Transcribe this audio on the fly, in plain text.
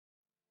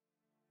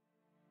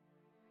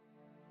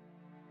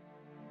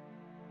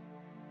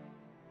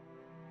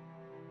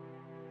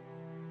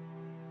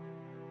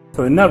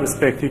So in that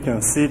respect, you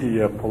can see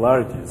the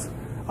polarities.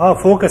 Our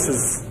focus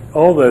is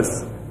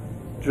always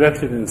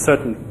directed in a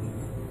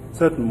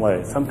certain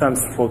way.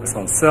 Sometimes it's focused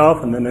on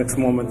self, and the next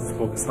moment it's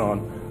focused on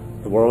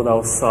the world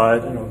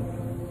outside. You know,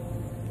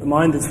 the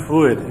mind is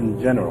fluid in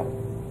general.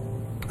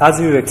 As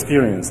you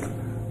experienced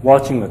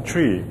watching a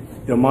tree,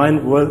 the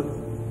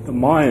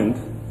mind,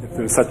 if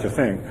there's such a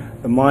thing,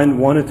 the mind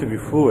wanted to be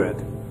fluid.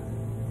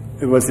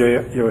 It was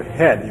your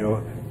head,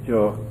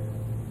 your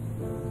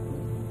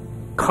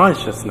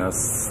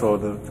consciousness, so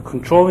the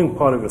controlling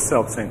part of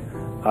yourself saying,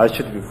 I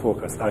should be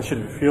focused, I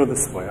should feel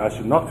this way, I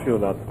should not feel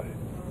that way.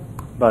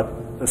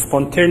 But the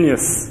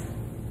spontaneous,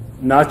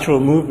 natural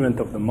movement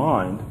of the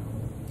mind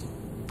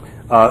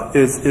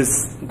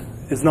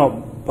is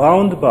not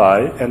bound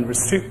by and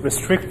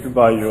restricted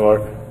by your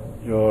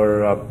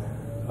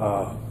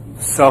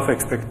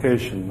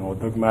self-expectation or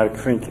dogmatic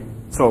thinking.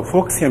 So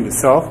focus can be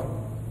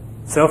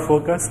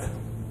self-focused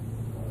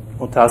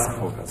or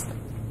task-focused.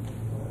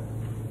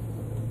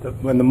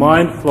 When the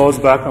mind flows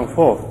back and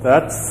forth,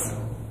 that's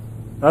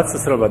a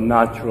sort of a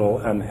natural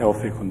and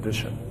healthy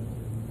condition.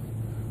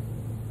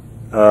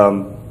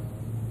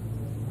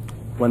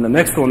 When the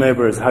next door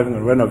neighbor is having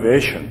a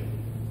renovation,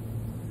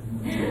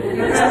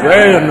 it's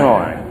very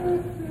annoying.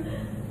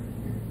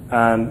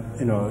 And,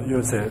 you know,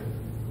 you say,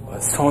 well,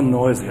 it's so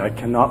noisy, I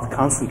cannot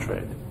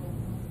concentrate.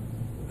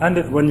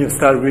 And when you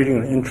start reading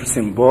an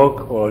interesting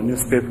book or a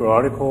newspaper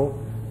article,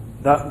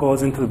 that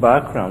goes into the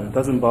background. It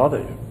doesn't bother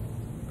you.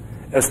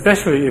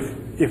 Especially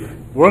if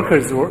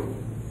workers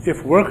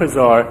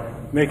are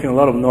making a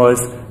lot of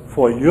noise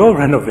for your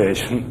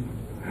renovation,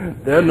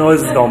 their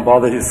noises don't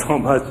bother you so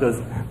much as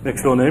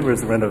next door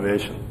neighbor's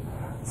renovation.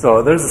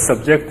 So there's a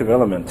subjective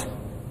element.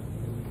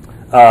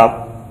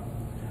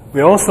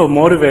 We're also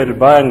motivated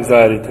by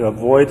anxiety to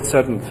avoid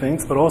certain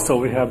things, but also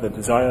we have the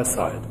desire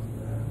side.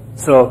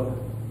 So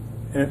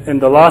in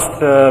the last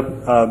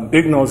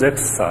big nose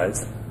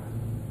exercise,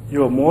 you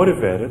were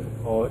motivated,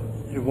 or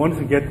you wanted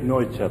to get to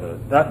know each other.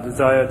 That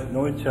desire to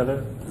know each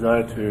other,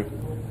 desire to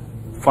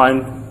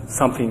find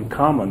something in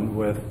common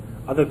with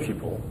other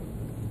people,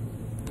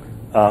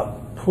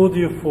 pulled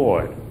you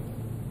forward.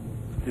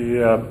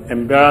 The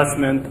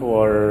embarrassment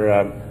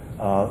or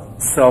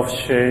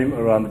self-shame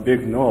around the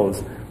big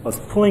nose was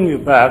pulling you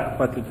back,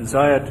 but the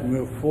desire to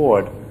move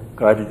forward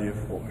guided you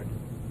forward.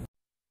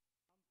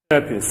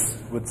 Therapists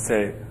would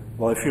say,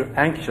 well, if you're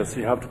anxious,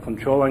 you have to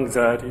control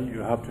anxiety, you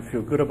have to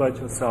feel good about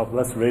yourself,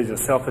 let's raise your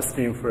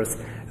self-esteem first,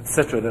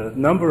 etc. There are a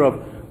number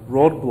of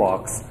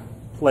roadblocks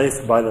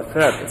placed by the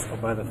therapist or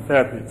by the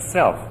therapy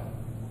itself.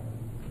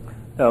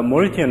 The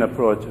Moritian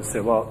approach is say,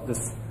 well,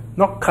 just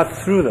not cut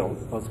through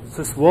those,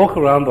 just walk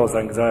around those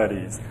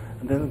anxieties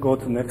and then go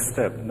to the next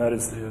step, and that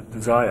is the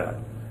desire.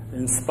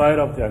 In spite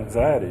of the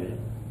anxiety,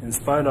 in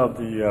spite of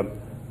the,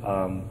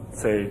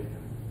 say,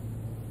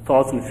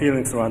 thoughts and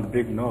feelings around the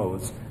big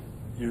nose,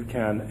 you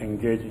can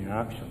engage in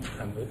action.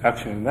 And the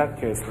action in that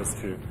case was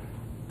to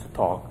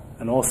talk,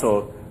 and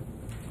also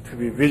to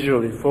be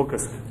visually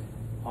focused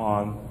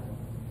on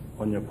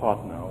your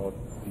partner or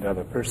on the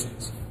other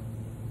persons.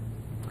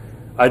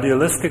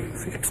 Idealistic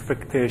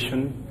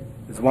expectation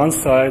is one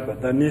side,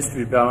 but that needs to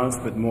be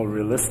balanced with more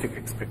realistic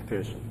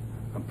expectation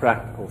and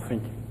practical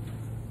thinking.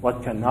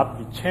 What cannot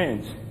be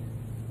changed,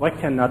 what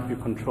cannot be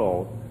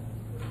controlled,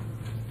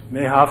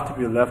 may have to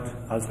be left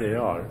as they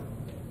are.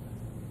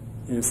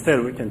 Instead,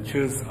 we can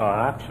choose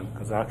our action,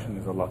 because action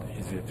is a lot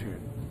easier to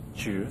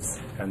choose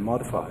and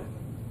modify.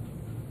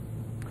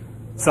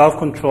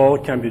 Self-control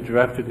can be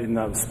directed in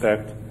that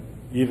respect,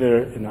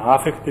 either in an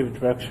affective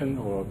direction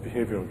or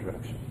behavioral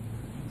direction.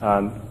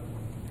 And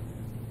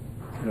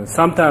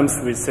sometimes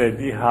we say,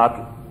 be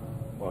happy.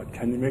 Well,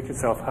 can you make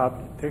yourself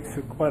happy? It takes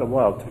you quite a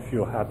while to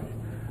feel happy.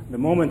 The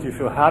moment you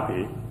feel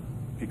happy,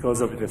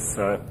 because of this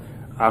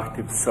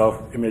active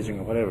self-imaging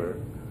or whatever,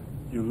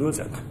 you lose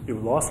it.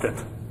 You've lost it.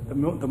 The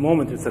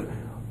moment you said,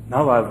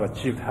 now I've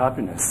achieved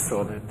happiness,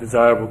 so the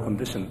desirable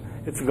condition,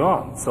 it's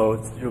gone.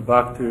 So you're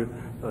back to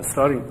the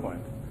starting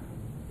point.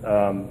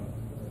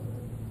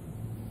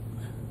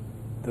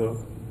 The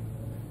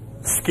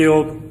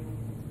skilled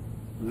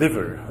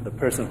liver, the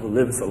person who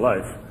lives a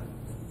life,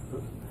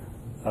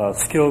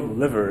 skilled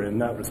liver in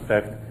that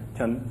respect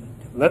can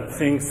let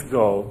things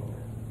go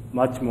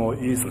much more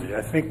easily.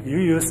 I think you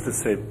used to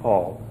say,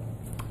 Paul,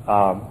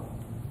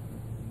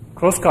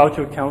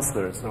 cross-cultural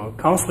counselors, or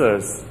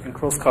counselors in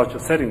cross-cultural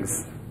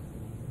settings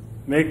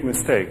make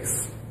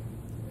mistakes,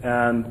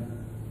 and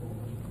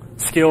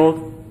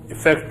skilled,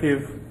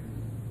 effective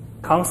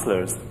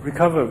counselors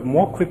recover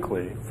more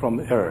quickly from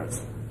the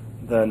errors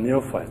than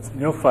neophytes.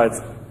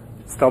 Neophytes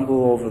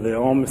stumble over their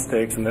own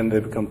mistakes and then they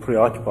become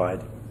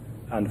preoccupied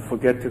and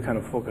forget to kind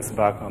of focus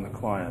back on the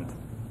client.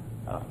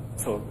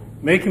 So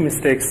making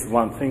mistakes is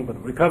one thing,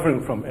 but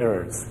recovering from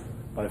errors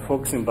by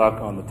focusing back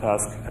on the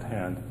task at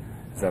hand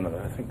is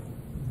another. I think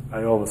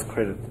I always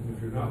credit.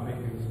 If you're not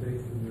making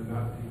mistakes, then you're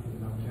not taking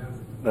enough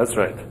chances. That's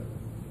right.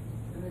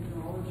 And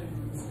acknowledging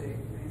the mistake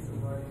makes it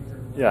a lot easier.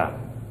 Yeah,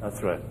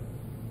 that's right.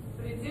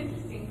 But it's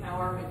interesting how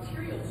our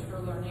materials for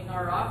learning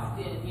are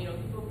often,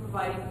 people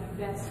providing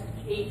the best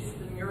case,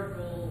 the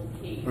miracle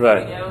case,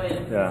 right. you know,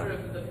 and Yeah. sort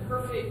of the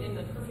perfect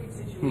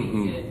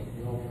situation.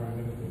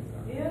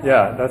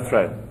 Yeah, that's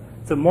right.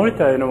 So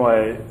Morita, in a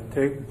way,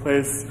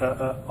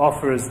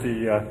 offers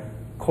the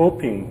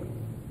coping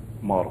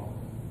model.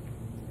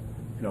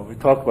 You know, we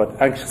talk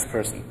about anxious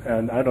person,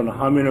 and I don't know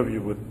how many of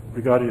you would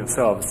regard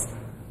yourselves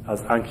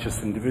as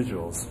anxious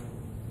individuals.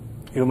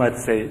 You might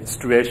say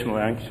situational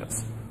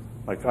anxious.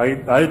 Like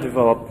I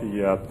developed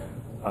the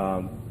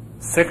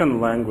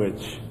second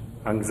language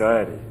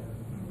anxiety.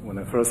 When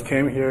I first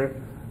came here,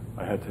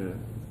 I had to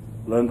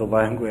learn the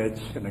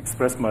language and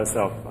express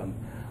myself. And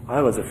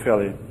I was a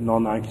fairly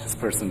non-anxious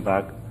person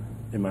back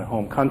in my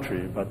home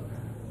country, but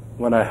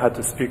when I had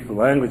to speak the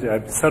language,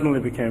 I suddenly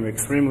became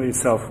extremely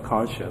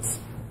self-conscious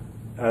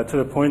to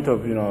the point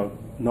of, you know,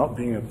 not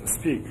being able to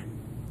speak.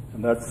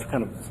 And that's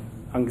kind of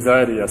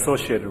anxiety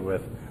associated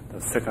with the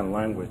second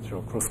language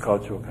or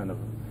cross-cultural kind of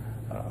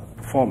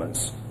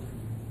performance.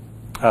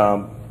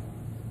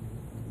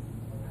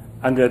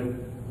 And that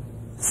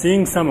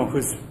seeing someone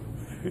who's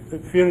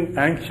feeling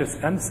anxious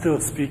and still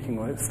speaking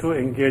or still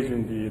engaged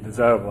in the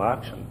desirable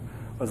action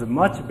was a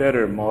much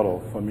better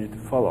model for me to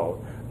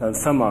follow than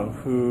someone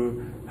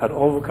who had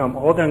overcome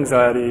all the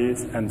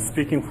anxieties and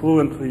speaking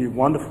fluently,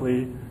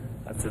 wonderfully.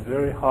 That's a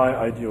very high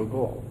ideal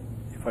goal.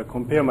 If I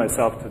compare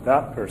myself to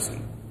that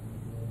person,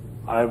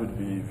 I would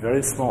be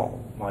very small.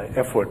 My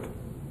effort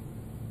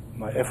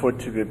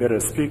to be a better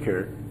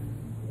speaker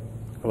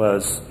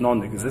was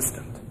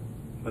non-existent.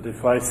 But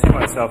if I see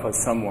myself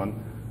as someone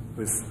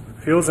who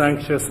feels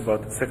anxious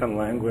about the second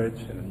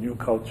language and a new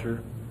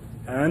culture,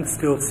 and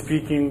still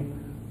speaking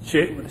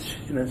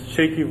in a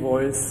shaky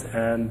voice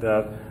and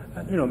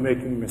you know,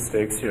 making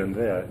mistakes here and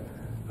there,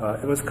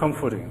 it was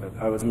comforting that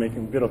I was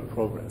making a bit of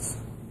progress.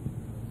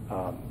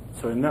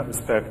 So in that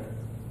respect,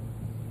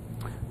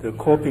 the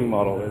coping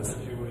model is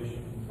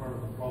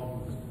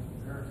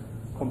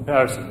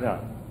comparison.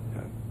 Yeah.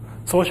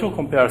 Social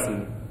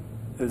comparison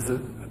is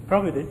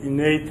probably the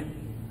innate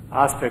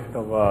aspect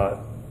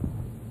of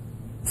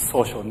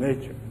social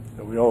nature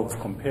that we always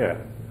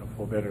compare, you know,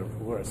 for better or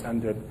for worse,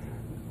 and that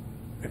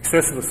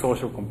excessive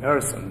social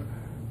comparison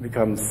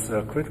becomes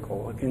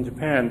critical. Like in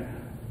Japan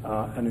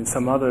and in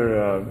some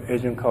other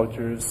Asian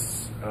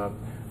cultures,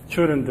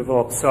 children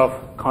develop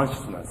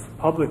self-consciousness,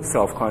 public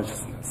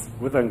self-consciousness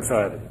with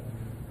anxiety.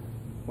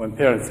 When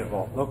parents say,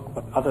 well, look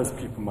what other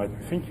people might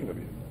be thinking of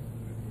you.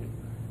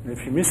 And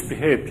if you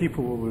misbehave,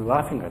 people will be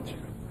laughing at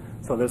you.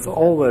 So there's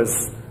always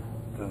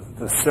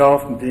the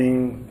self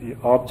being the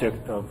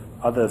object of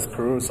others'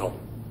 perusal.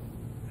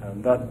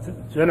 And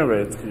that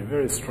generates a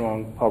very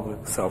strong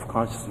public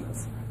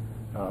self-consciousness.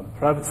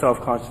 Private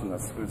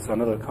self-consciousness is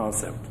another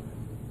concept,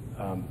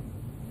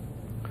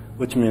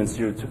 which means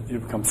you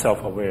become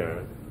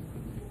self-aware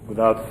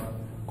without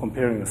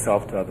comparing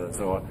yourself to others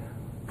or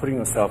putting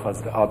yourself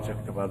as the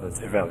object of others'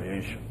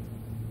 evaluation.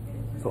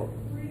 So.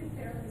 Morita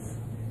therapists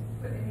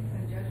put any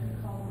kind of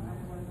judgment call on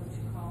either one of those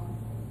two columns.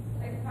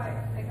 Like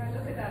I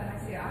look at that and I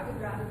say, I would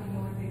rather be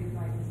motivated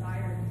by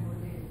desire than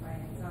motivated by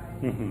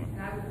anxiety. Mm-hmm. And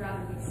I would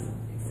rather be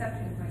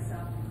accepting of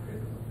myself than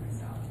critical of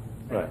myself.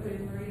 Right. But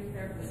the Morita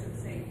therapist would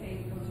say,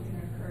 hey, those are going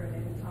to occur at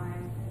any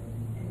time,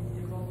 and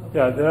you both.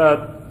 Yeah,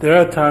 there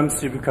are times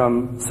you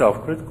become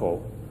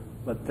self-critical,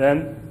 but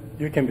then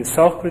you can be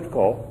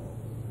self-critical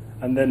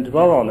and then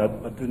dwell on it,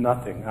 but do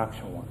nothing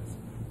action-wise.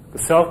 The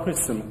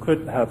self-criticism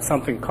could have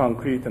something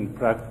concrete and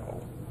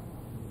practical.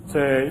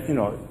 Say, you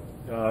know,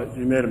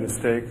 you made a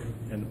mistake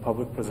in a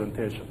public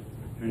presentation.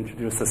 You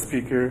introduced a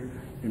speaker,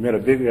 you made a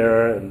big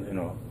error and, you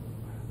know,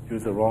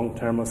 used the wrong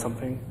term or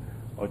something.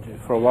 Or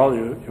for a while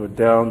you were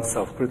down,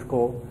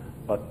 self-critical,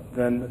 but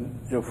then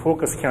your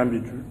focus can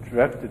be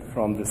directed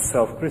from this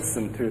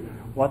self-criticism to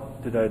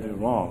what did I do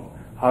wrong?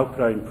 How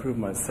could I improve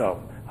myself?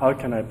 How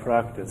can I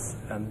practice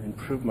and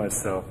improve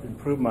myself,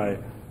 improve my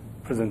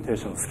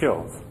presentation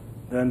skills?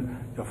 Then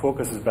your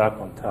focus is back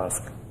on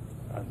task.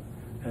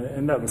 And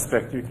in that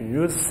respect, you can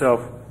use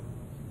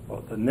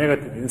the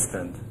negative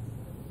instant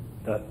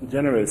that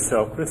generates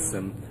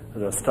self-criticism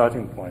as a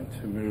starting point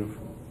to move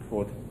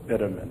toward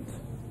betterment,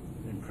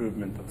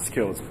 improvement of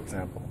skills, for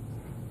example.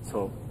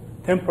 So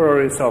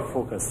temporary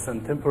self-focus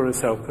and temporary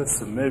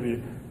self-criticism may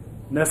be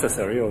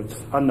necessary or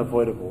just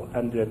unavoidable,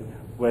 and yet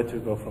where to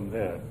go from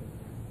there.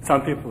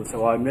 Some people say,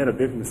 well, I made a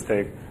big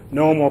mistake.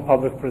 No more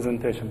public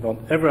presentation. Don't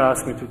ever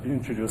ask me to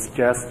introduce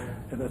guests,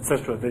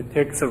 etc. They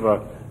take sort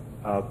of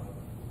a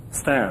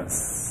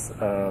stance.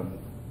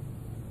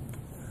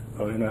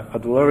 In an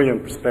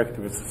Adlerian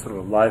perspective, it's a sort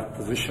of a life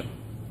position.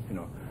 You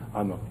know,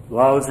 I'm a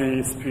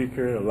lousy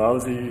speaker, a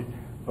lousy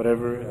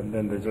whatever, and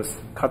then they just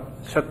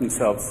shut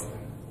themselves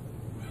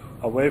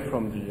away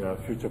from the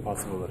future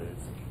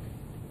possibilities.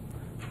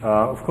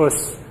 Of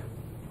course,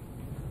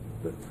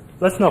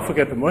 let's not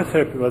forget that Morita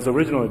therapy was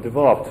originally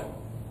developed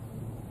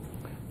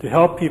to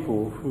help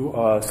people who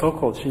are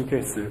so-called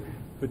shinkeishitsu,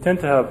 who tend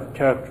to have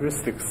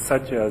characteristics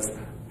such as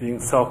being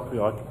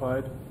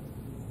self-preoccupied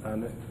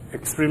and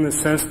extremely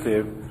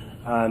sensitive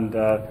and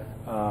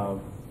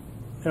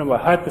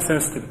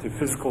hypersensitive to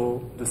physical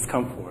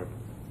discomfort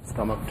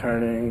stomach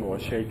turning or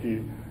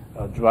shaky,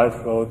 dry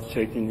throat,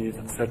 shaky knees,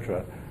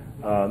 etc.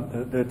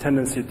 The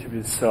tendency to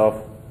be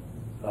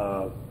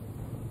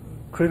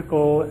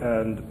self-critical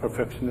and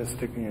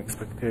perfectionistic in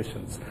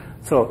expectations.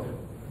 So,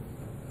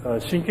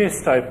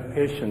 Shinkei's type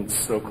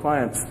patients or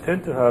clients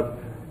tend to have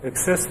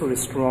excessively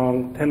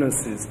strong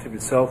tendencies to be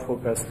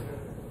self-focused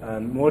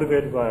and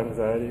motivated by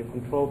anxiety,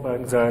 controlled by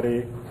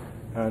anxiety,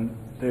 and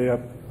they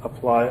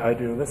apply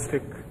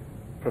idealistic,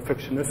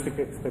 perfectionistic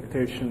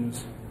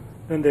expectations.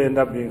 Then they end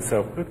up being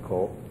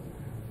self-critical.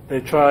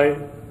 They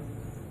think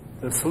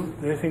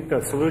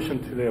the solution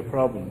to their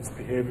problems,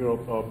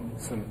 behavioral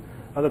problems and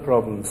other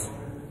problems,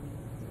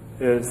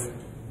 is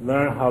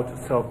learn how to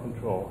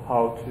self-control,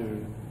 how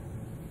to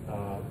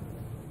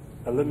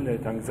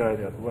eliminate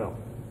anxiety as well.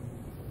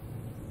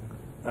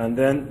 And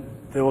then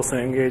they also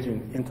engage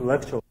in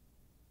intellectual.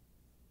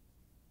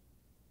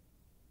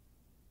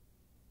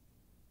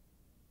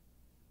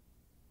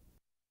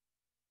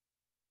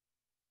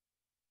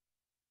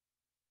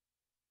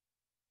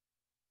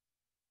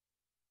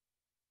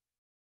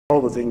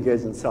 Always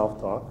engage in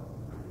self-talk,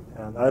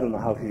 and I don't know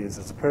how he is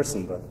as a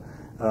person, but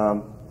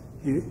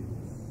he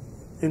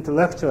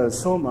intellectualizes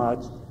so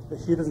much that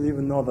he doesn't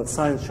even know the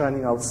sun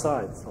shining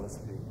outside, so to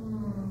speak.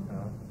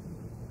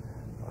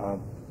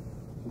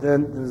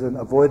 Then there's an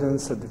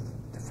avoidance of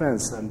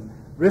defense, and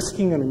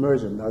risking an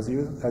immersion, as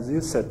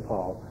you said,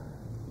 Paul,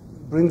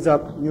 brings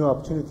up new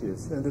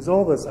opportunities, and there's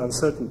always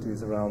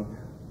uncertainties around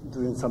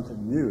doing something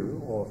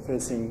new or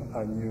facing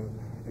a new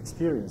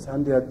experience,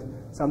 and yet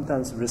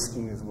sometimes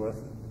risking is worth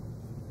it.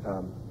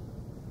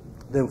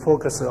 Then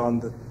focus on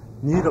the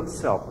need of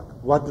self. Like,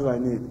 what do I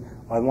need?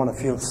 I want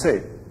to feel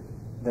safe.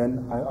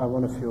 Then I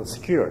want to feel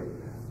secure.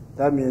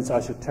 That means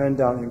I should turn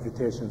down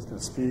invitations to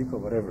speak or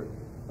whatever.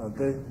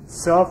 The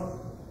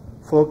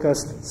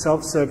self-focused,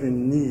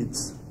 self-serving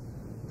needs,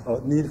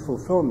 need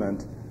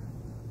fulfillment,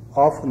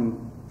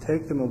 often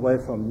take them away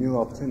from new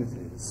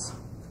opportunities.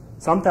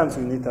 Sometimes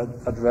we need to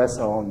address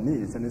our own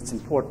needs, and it's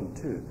important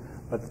too.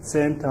 But at the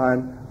same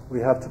time, we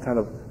have to kind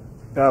of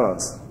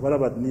balance. What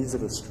about needs of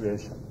the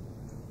situation?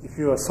 If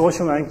you are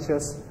social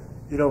anxious,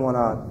 you don't want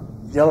to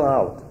yell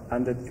out.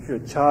 And that if your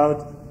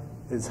child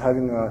is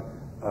having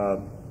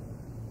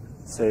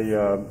say,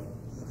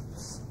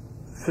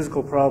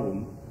 physical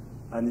problem,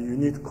 and you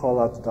need to call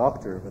out the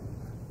doctor, but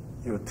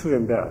you're too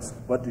embarrassed,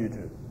 what do?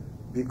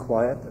 Be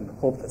quiet and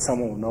hope that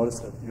someone will notice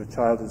that your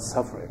child is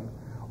suffering,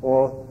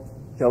 or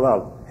yell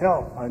out,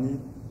 help, I need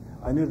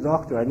a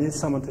doctor, I need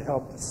someone to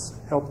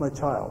help my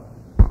child.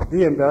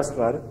 Be embarrassed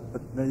about it,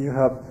 but then you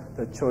have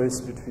the choice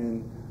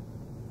between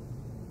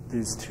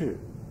these two.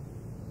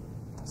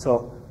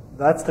 So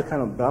that's the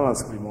kind of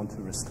balance we want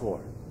to restore.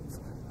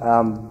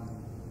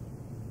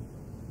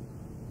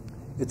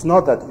 It's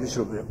not that you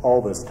should be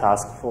always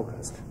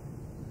task-focused.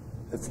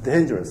 It's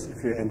dangerous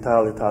if you're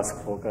entirely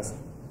task-focused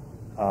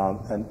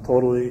and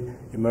totally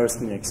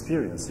immersed in the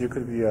experience. You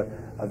could be a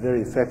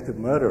very effective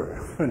murderer,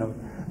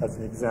 as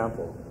an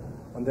example.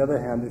 On the other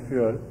hand, if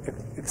you're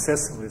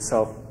excessively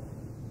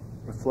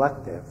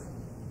self-reflective,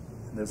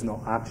 there's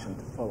no action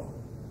to follow.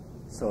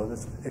 So the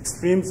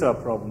extremes are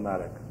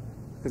problematic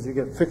because you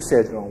get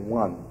fixated on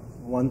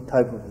one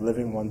type of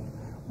living, one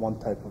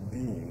type of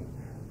being.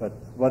 But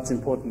what's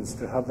important is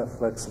to have that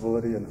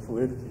flexibility and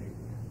fluidity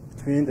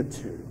between the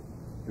two.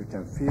 You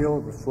can feel,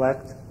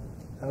 reflect,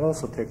 and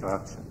also take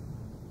action.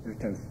 You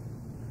can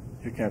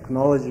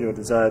acknowledge your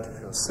desire to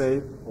feel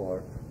safe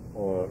or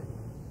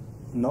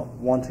not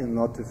wanting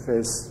not to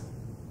face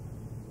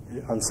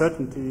the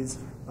uncertainties,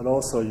 but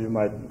also you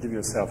might give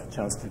yourself a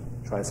chance to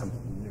try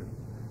something new.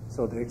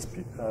 So the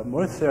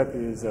Morita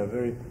therapy is a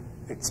very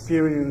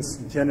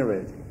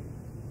experience-generating,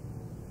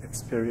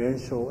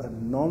 experiential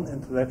and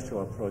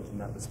non-intellectual approach in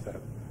that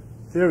respect.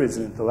 Theory is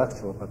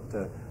intellectual,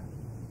 but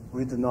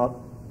we do not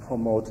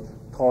promote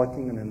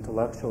talking and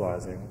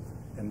intellectualizing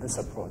in this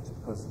approach,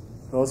 because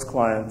those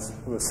clients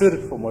who are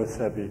suited for Morita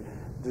therapy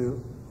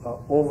do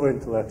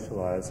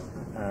over-intellectualize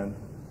and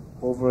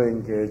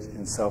over-engage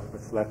in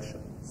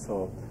self-reflection.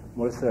 So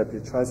Morita therapy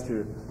tries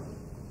to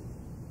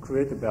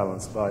create a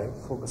balance by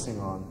focusing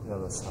on the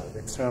other side,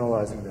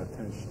 externalizing the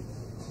attention.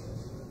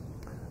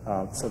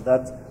 So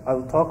that I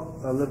will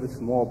talk a little bit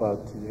more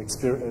about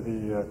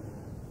the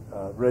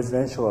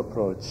residential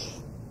approach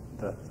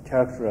that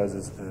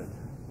characterizes the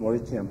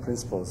Moritian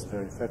principles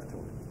very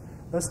effectively.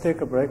 Let's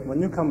take a break.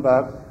 When you come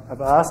back,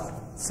 I've asked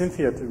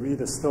Cynthia to read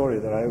a story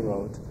that I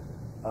wrote.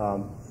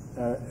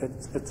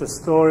 It's a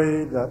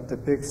story that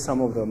depicts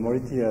some of the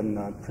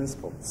Moritian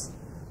principles.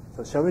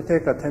 So shall we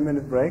take a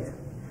 10-minute break?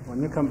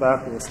 When you come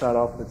back, we'll start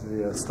off with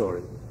the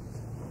story.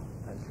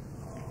 Thank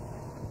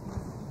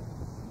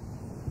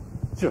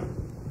you. Sure.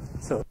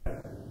 So,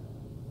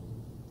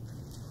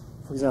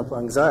 for example,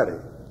 anxiety.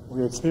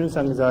 We experience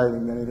anxiety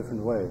in many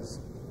different ways.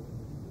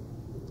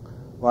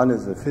 One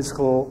is the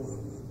physical,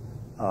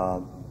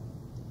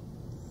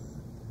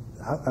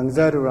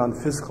 anxiety around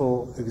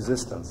physical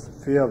existence,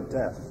 fear of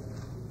death,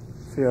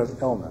 fear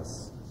of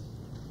illness.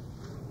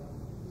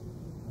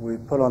 We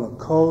put on a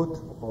coat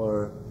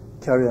or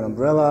carry an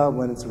umbrella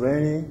when it's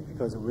raining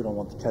because we don't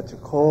want to catch a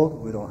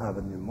cold, we don't have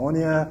a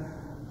pneumonia,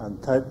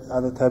 and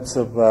other types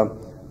of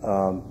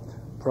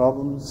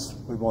problems.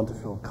 We want to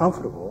feel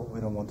comfortable, we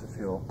don't want to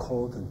feel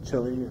cold and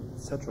chilly,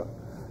 etc.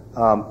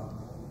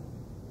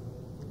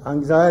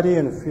 Anxiety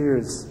and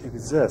fears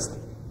exist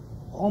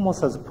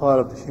almost as a part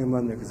of the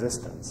human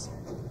existence.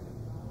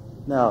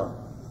 Now,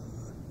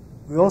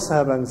 we also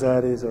have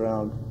anxieties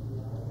around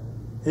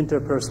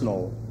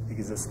interpersonal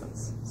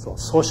existence, so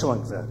social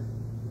anxiety,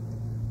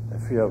 the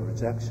fear of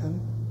rejection,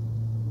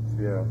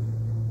 fear of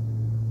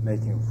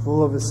making a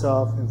fool of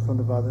yourself in front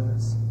of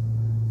others,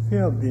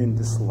 fear of being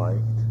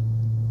disliked,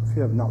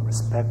 fear of not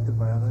respected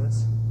by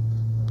others.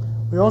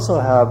 We also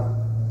have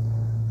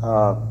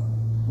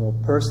more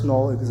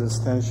personal,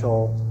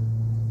 existential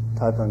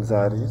type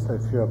anxieties,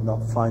 like fear of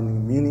not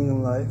finding meaning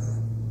in life,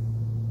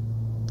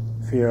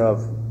 fear of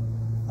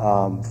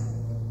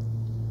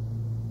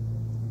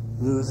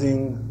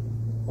losing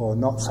or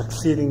not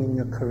succeeding in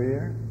your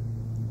career,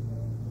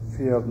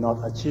 fear of not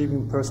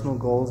achieving personal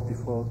goals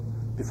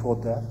before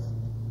death.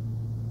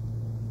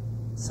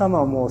 Some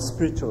are more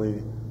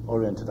spiritually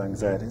oriented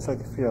anxieties,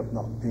 like fear of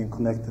not being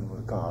connected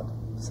with God,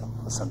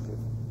 for some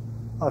people,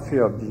 or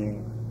fear of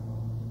being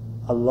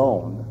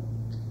alone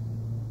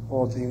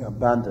or being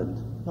abandoned,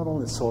 not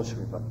only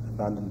socially, but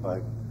abandoned by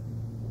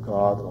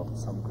God or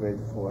some great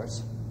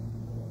force.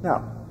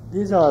 Now,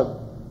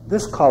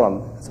 this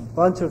column is a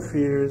bunch of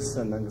fears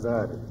and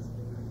anxieties.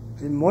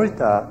 In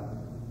Morita,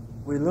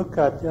 we look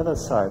at the other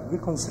side. We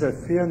consider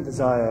fear and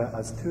desire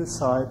as two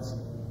sides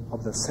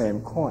of the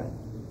same coin.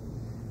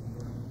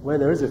 Where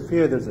there is a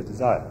fear, there's a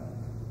desire.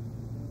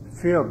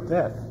 Fear of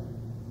death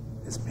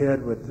is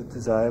paired with the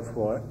desire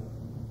for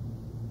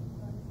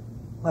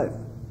life.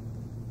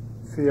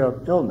 Fear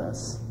of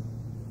illness,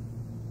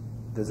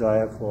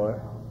 desire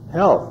for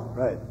health,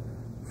 right?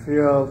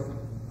 Fear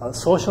of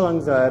social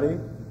anxiety,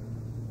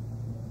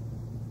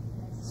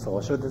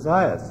 social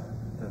desires.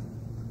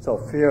 So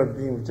fear of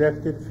being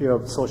rejected, fear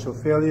of social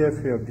failure,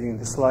 fear of being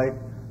disliked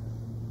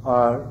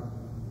are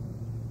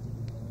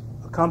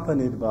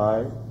accompanied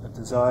by a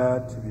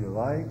desire to be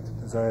liked,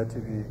 desire to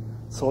be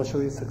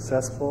socially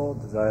successful,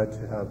 desire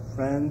to have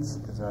friends,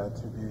 desire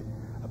to be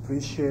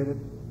appreciated.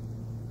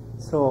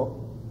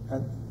 So,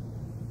 and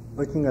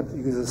looking at the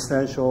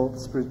existential,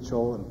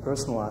 spiritual, and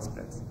personal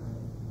aspects,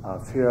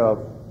 fear of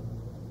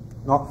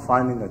not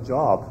finding a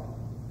job,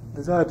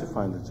 desire to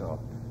find a job,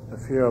 the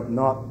fear of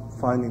not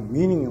finding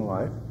meaning in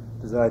life,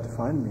 desire to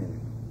find meaning.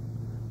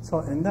 So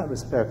in that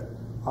respect,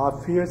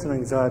 our fears and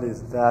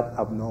anxieties that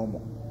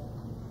abnormal,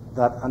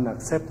 that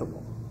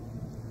unacceptable?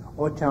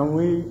 Or can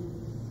we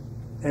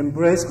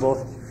embrace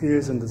both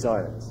fears and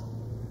desires?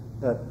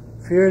 That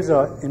fears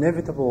are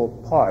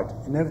inevitable part,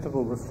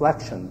 inevitable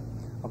reflection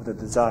of the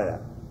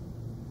desire.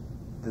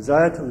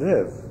 Desire to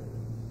live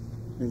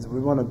means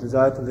we want to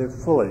desire to live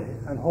fully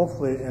and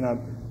hopefully in a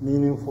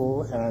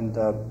meaningful and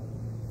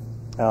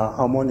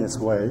harmonious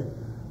way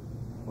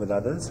with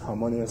others,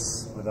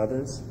 harmonious with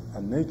others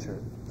and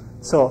nature.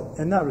 So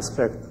in that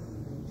respect,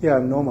 here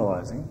I'm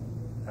normalizing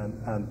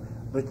and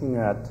looking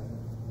at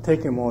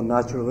taking a more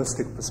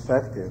naturalistic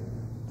perspective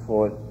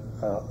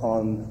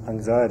on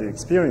anxiety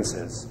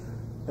experiences.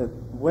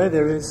 Where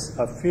there is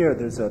a fear,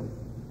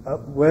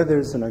 where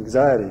there's an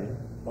anxiety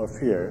or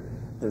fear,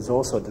 there's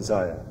also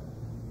desire.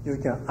 You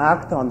can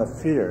act on the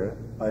fear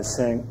by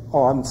saying,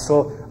 "Oh, I'm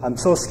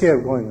so scared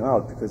of going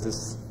out because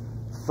it's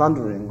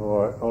thundering,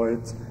 or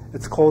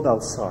it's cold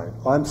outside.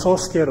 Or I'm so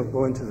scared of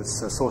going to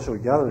this social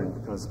gathering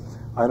because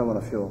I don't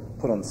want to feel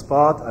put on the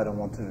spot. I don't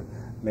want to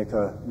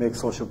make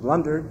social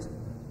blunders."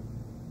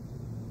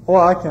 Or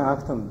I can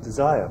act on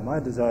desire, my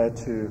desire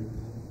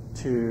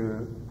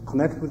to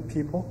connect with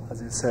people,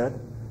 as you said,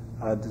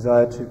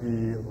 desire to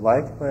be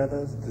liked by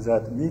others,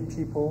 desire to meet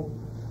people,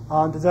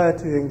 desire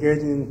to engage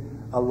in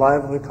a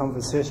lively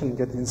conversation and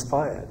get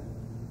inspired.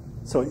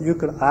 So you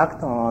could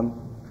act on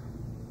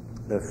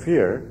the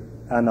fear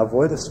and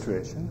avoid the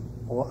situation,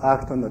 or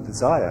act on the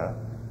desire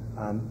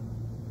and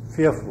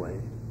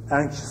fearfully,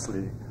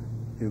 anxiously,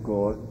 you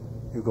go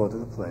to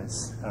the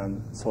place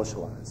and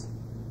socialize.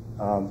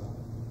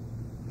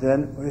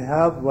 Then we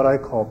have what I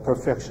call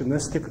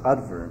perfectionistic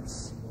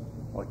adverbs,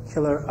 or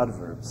killer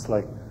adverbs.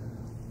 Like,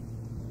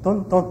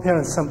 don't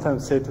parents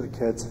sometimes say to the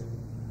kids,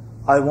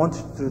 "I want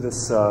you to do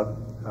this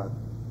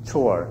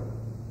chore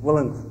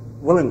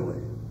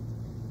willingly"?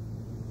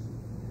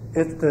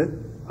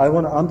 I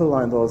want to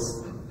underline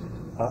those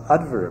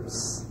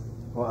adverbs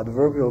or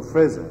adverbial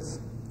phrases.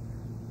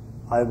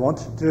 I want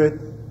to do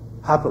it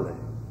happily.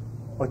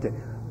 Okay,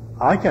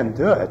 I can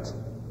do it.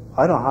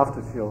 I don't have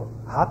to feel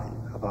happy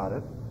about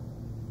it.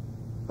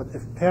 But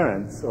if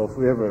parents or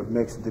whoever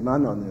makes a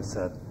demand on you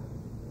said,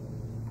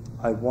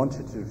 "I want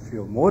you to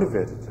feel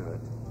motivated to do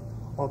it,"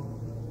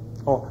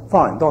 oh,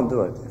 fine, don't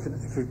do it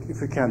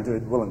if you can't do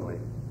it willingly.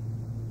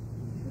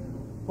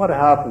 What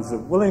happens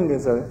is willing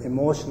is an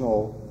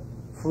emotional,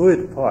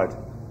 fluid part,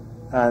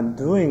 and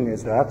doing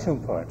is the action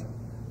part.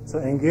 So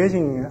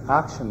engaging in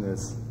action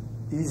is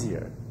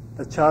easier.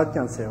 The child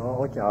can say,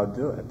 "Oh, okay, I'll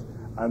do it."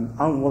 I'm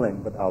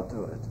unwilling, but I'll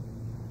do it.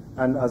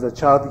 And as a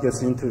child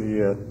gets into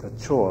the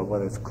chore,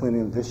 whether it's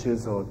cleaning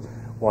dishes or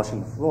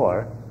washing the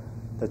floor,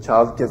 the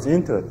child gets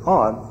into it.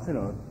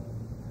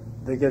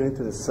 They get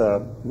into this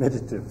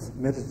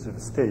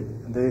meditative state,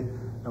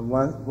 and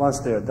once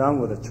they are done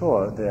with the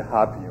chore, they're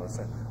happy or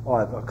say, "Oh,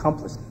 I've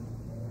accomplished it."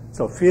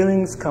 So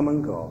feelings come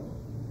and go,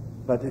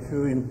 but if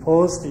you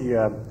impose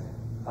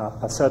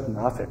a certain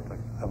affect, like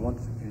I want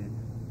to be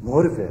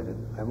motivated,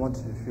 I want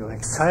to feel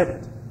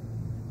excited,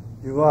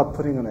 you are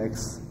putting an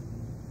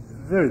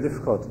very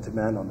difficult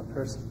demand on the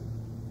person.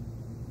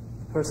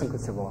 The person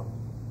could say, "Well,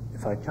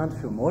 if I can't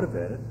feel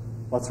motivated,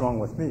 what's wrong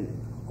with me?"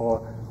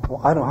 Or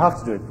I don't have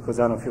to do it because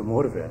I don't feel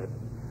motivated.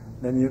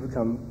 Then you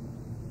become,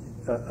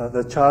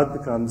 the child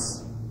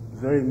becomes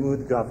very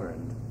mood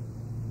governed.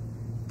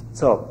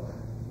 So,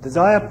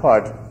 desire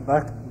part,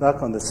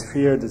 back on the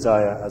sphere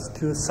desire as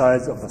two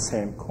sides of the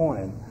same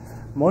coin,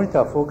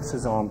 Morita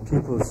focuses on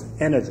people's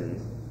energy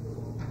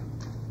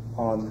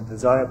on the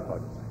desire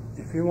part.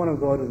 If you want to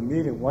go to the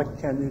meeting, what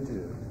can you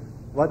do?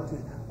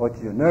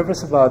 What you're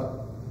nervous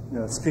about,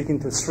 speaking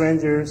to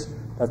strangers,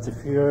 that's a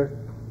fear,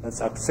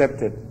 that's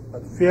accepted.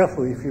 But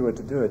fearful, if you were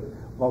to do it,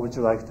 what would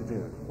you like to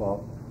do?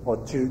 Well, or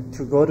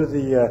to go to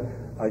the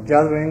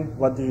gathering,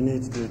 what do you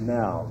need to do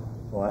now?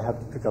 Well, I have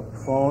to pick up the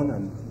phone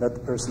and let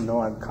the person know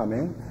I'm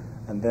coming,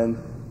 and then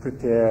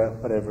prepare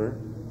whatever.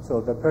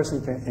 So the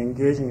person can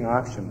engage in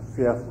action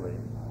fearfully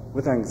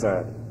with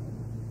anxiety.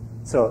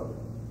 So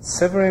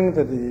severing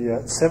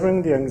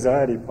the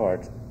anxiety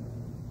part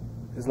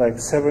is like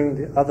severing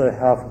the other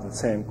half of the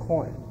same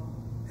coin.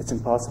 It's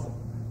impossible.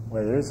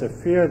 Where there's a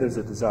fear, there's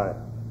a desire.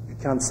 You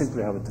can't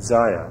simply have a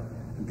desire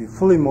and be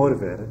fully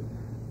motivated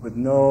with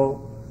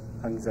no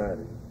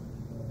anxiety.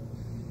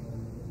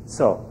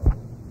 So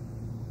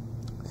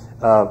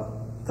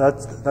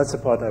that's the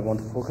part I want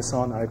to focus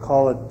on. I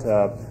call it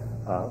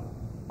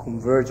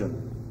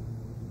conversion.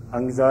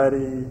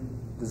 Anxiety,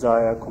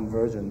 desire,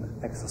 conversion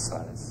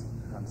exercise.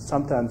 And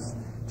sometimes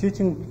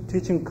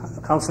teaching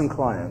counseling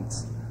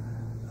clients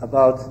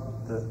about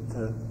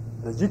the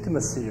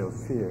legitimacy of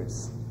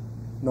fears,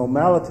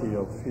 normality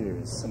of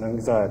fears and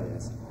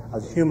anxieties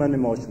as human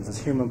emotions, as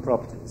human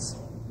properties,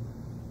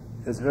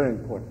 is very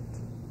important.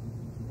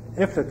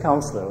 If the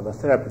counselor or the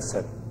therapist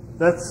said,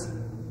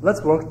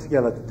 let's work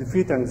together to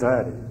defeat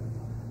anxiety,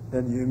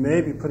 then you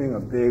may be putting a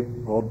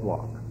big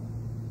roadblock.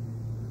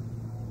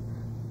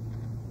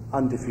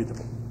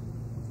 Undefeatable.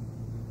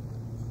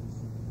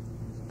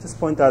 Just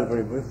point out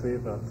very briefly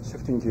about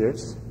shifting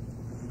gears.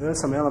 There are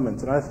some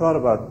elements, and I thought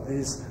about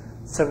these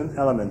 7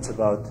 elements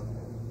about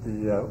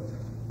the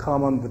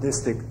common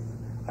Buddhistic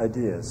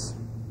ideas.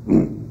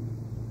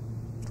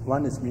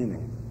 One is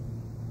meaning.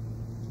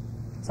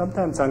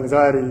 Sometimes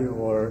anxiety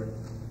or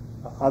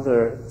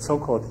other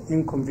so-called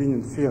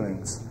inconvenient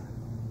feelings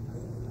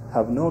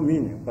have no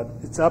meaning, but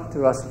it's up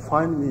to us to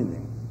find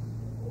meaning.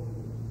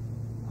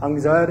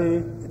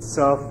 Anxiety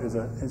itself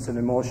is an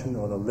emotion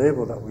or the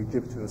label that we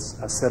give to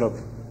a set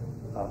of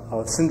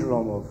a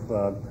syndrome of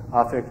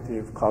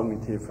affective,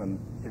 cognitive, and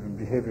even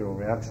behavioral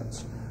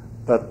reactions.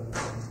 But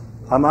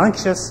I'm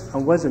anxious,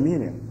 and what's the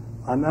meaning?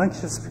 I'm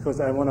anxious because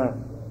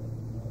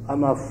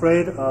I'm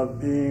afraid of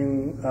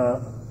being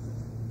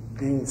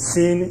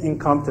seen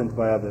incompetent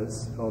by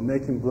others or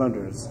making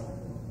blunders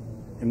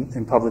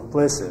in public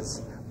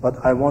places, but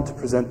I want to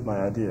present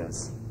my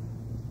ideas.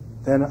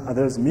 Then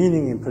there's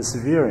meaning in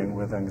persevering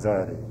with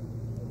anxiety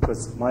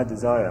because my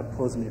desire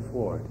pulls me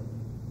forward.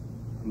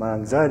 My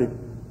anxiety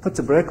puts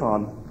a brake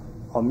on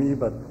me,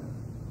 but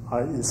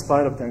in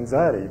spite of the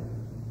anxiety,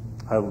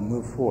 I will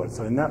move forward.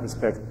 So in that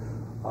respect,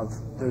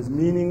 there's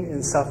meaning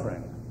in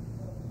suffering.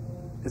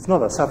 It's not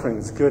that suffering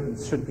is good and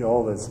should be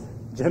always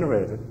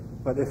generated,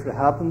 but if it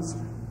happens,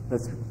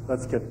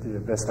 let's get the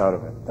best out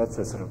of it. That's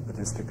a sort of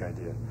Buddhistic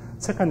idea.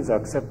 Second is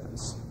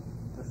acceptance.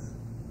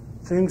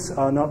 Things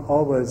are not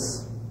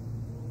always,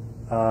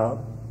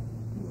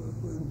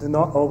 do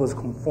not always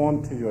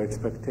conform to your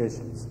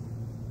expectations.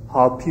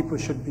 How people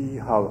should be,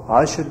 how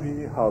I should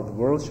be, how the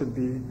world should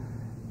be,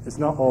 is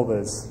not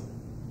always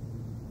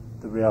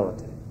the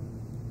reality.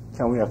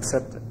 Can we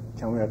accept it?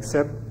 Can we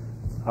accept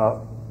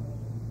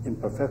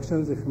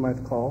imperfections, if you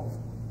might call,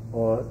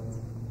 or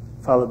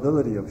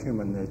fallibility of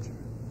human nature?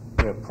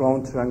 We are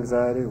prone to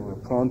anxiety, we're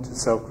prone to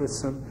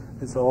self-criticism.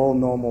 It's all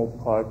normal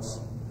parts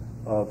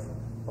of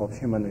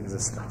human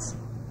existence.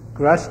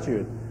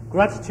 Gratitude.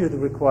 Gratitude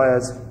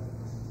requires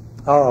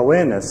our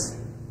awareness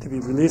to be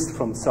released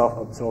from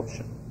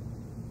self-absorption.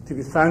 To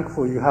be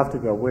thankful, you have to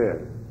be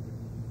aware.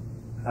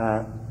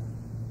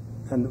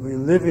 And we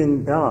live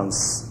in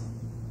balance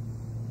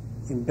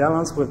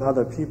with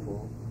other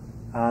people.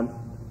 And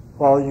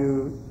while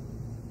you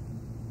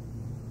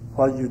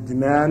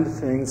demand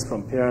things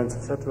from parents,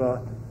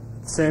 etc.,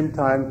 at the same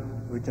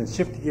time, we can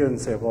shift gears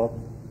and say, well,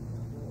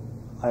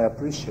 I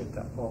appreciate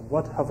that. Or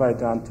what have I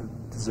done to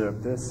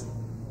deserve this?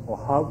 Or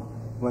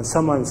when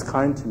someone is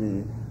kind to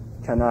me,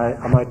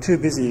 am I too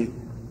busy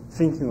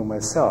thinking of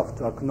myself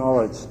to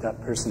acknowledge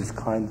that person's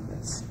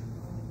kindness?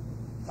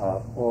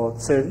 Or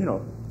say,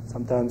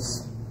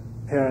 sometimes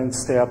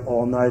parents stay up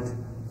all night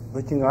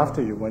looking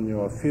after you when you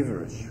are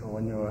feverish or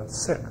when you are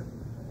sick.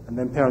 And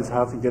then parents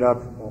have to get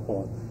up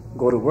or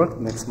go to work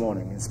next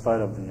morning in spite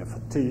of the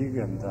fatigue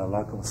and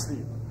lack of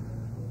sleep.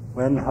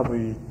 When have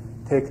we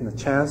taken a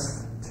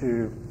chance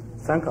to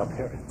thank our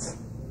parents?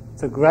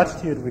 So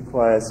gratitude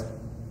requires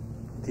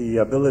the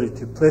ability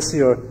to place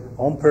your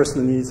own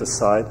personal needs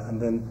aside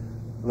and then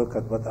look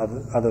at what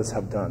others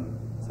have done.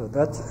 So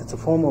it's a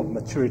form of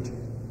maturity.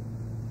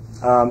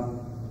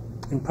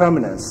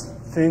 Impermanence.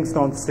 Things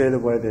don't stay the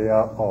way they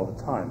are all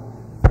the time.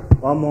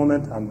 One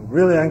moment I'm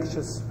really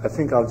anxious, I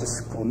think I'll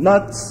just go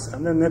nuts,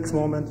 and then the next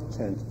moment it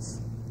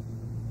changes.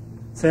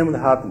 Same with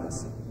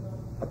happiness.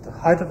 At the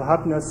height of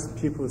happiness,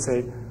 people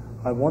say,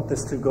 I want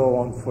this to go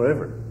on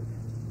forever.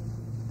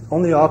 The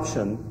only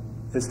option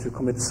is to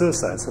commit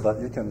suicide so that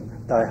you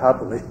can die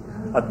happily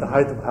at the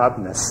height of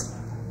happiness.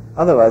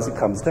 Otherwise, it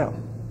comes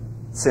down.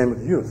 Same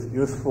with youth.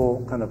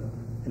 Youthful kind of,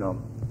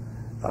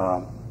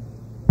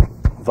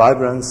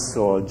 vibrance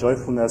or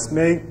joyfulness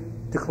may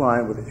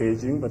decline with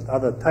aging, but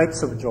other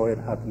types of joy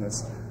and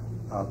happiness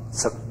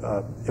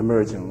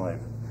emerge in life.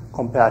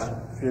 Compassion,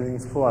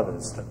 feelings for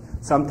others.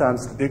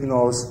 Sometimes the big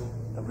nose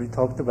that we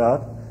talked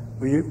about,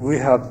 we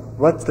have,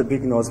 what's the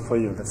big nose for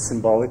you? That's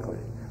symbolically.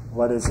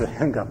 What is the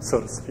hang-up,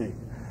 so to speak?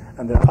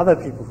 And there are other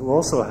people who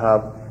also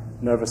have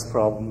nervous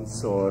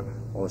problems or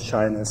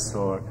shyness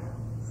or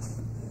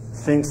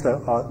things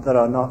that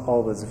are not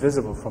always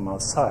visible from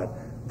outside.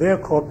 They are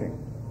coping,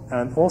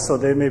 and also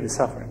they may be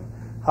suffering.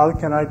 How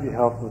can I be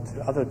helpful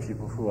to other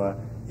people who are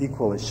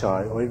equally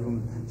shy or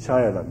even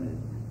shyer than me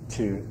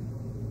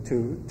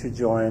to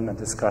join a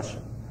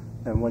discussion?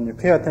 And when you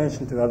pay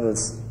attention to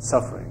others'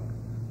 suffering,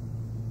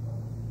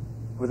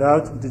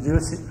 without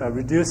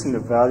reducing the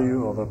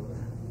value or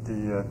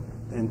the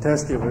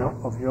intensity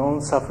of your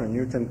own suffering,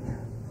 you can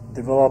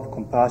develop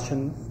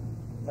compassion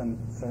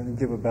and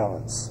give a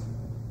balance.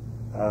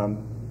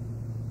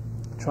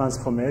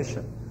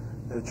 Transformation.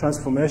 The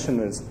transformation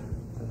is,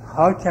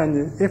 how can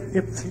you,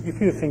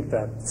 if you think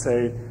that,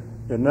 say,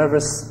 your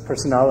nervous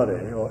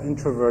personality or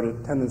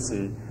introverted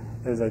tendency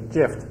is a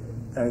gift,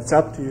 and it's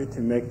up to you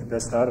to make the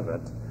best out of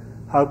it,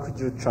 how could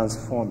you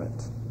transform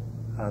it?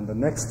 And the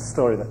next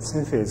story that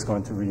Cynthia is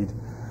going to read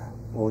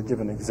will give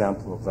an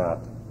example of that.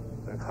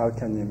 Like, how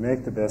can you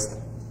make the best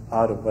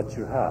out of what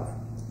you have?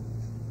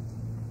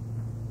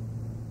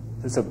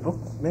 There's a book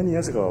many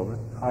years ago,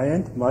 I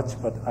Ain't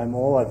Much, But I'm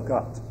All I've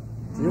Got.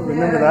 Do you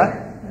remember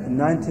that? In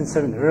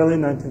 1970, early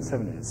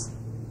 1970s.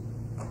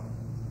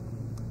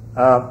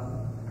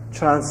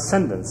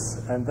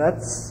 Transcendence, and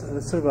that's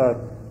sort of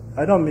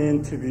I don't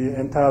mean to be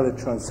entirely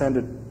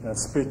transcended in a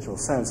spiritual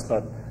sense,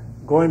 but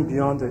going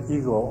beyond the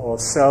ego or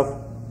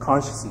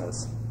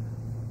self-consciousness.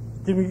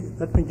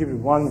 Let me give you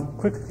one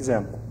quick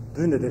example.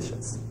 Doing the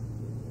dishes.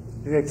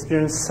 You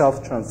experience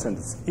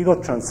self-transcendence, ego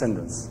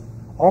transcendence.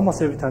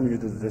 Almost every time you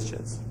do the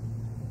dishes,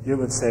 you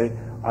would say,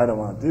 I don't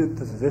want to do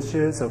the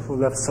dishes, or who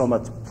left so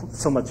much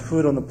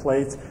food on the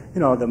plate.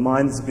 The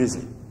mind is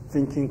busy,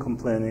 thinking,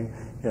 complaining.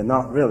 You're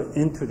not really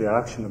into the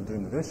action of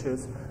doing the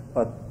dishes,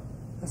 but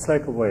it's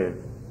like a wave.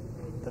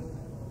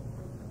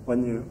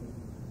 When you,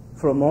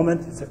 for a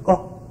moment, you say,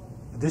 oh,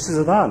 the dishes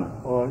are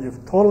done, or you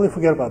totally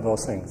forget about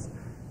those things.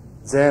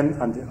 Zen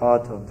and the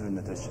art of doing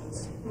the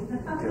dishes.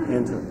 Get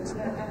into it.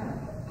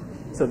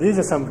 So these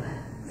are some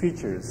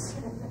features.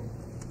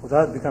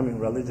 Without becoming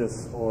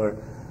religious or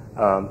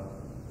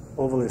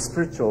overly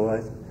spiritual,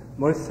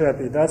 Morita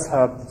Therapy does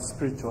have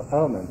spiritual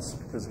elements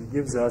because it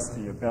gives us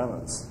the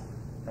balance.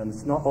 And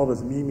it's not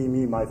always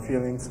me, my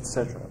feelings,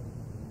 etc.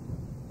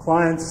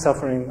 Clients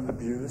suffering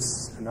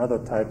abuse and other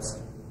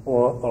types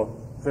or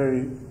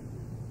very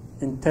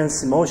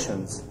intense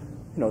emotions,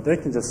 they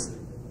can just,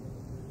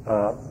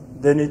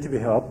 they need to be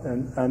helped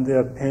and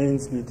their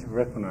pains need to be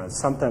recognized.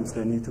 Sometimes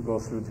they need to go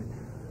through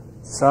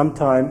some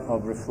time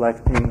of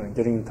reflecting and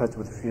getting in touch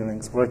with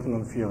feelings, working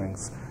on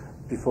feelings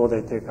before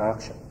they take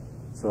action.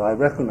 So I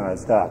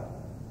recognize that.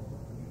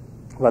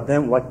 But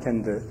then what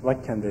can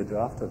they do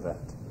after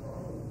that?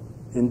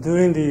 In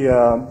doing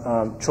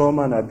the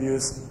trauma and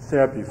abuse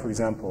therapy, for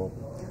example,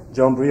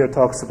 John Breer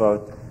talks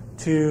about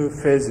 2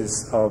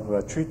 phases of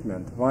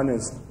treatment. One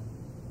is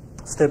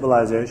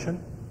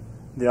stabilization.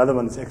 The other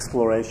one is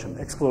exploration.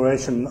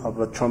 Exploration of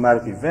a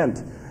traumatic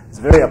event is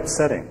very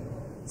upsetting.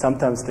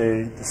 Sometimes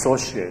they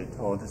dissociate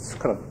or just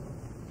kind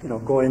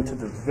of, go into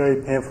the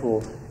very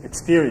painful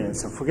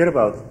experience and forget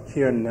about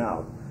here and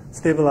now.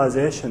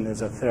 Stabilization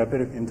is a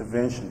therapeutic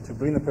intervention to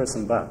bring the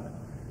person back.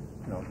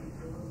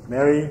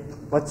 Mary,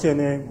 what's your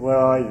name? Where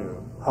are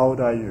you? How old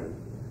are you?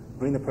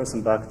 Bring the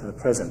person back to the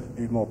present.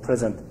 Be more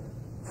present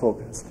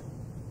focused.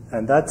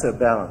 And that's a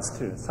balance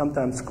too.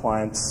 Sometimes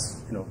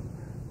clients,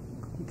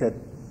 get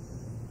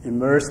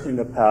immersed in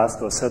the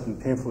past or certain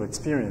painful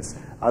experience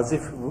as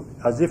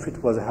if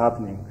it was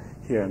happening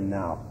here and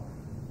now.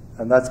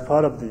 And that's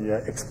part of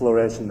the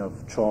exploration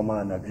of trauma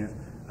and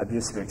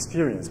abusive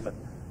experience. But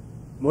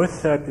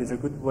Morita Therapy is a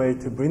good way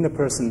to bring the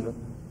person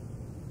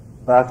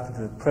back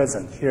to the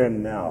present, here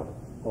and now,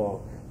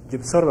 or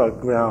give sort of a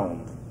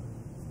ground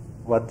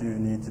What do you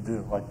need to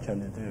do? What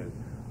can you do?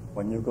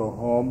 When you go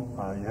home,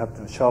 you have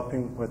to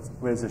shopping.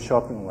 Where's the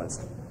shopping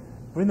list?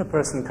 Bring the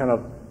person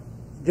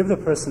give the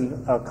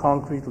person a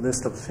concrete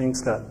list of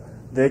things that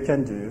they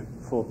can do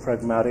for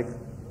pragmatic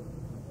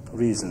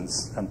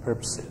reasons and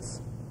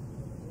purposes.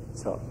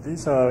 So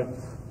these are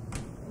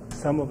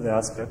some of the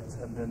aspects,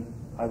 and then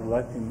I would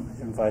like to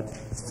invite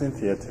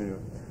Cynthia to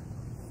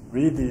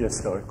read the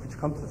story. Could you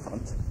come to the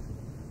front?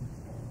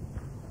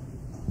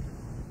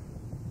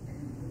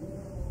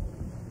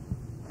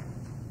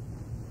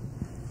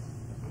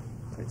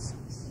 Please.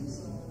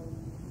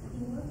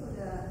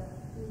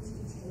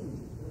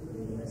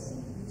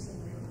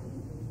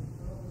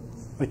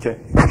 Okay,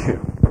 thank you.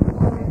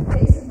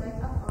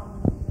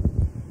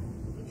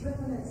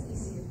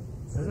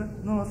 Is it?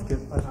 No, that's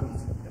good. I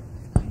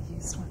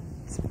used one.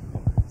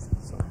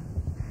 Sorry.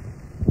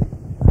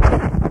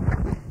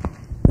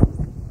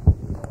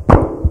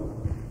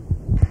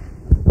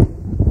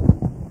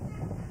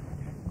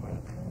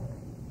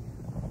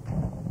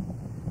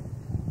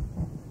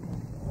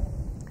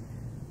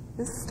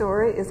 This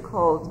story is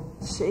called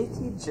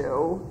Shaky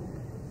Joe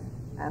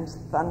and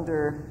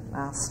Thunder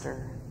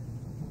Master.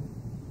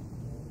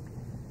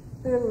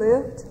 There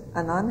lived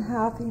an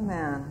unhappy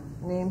man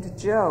named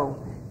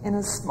Joe in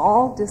a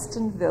small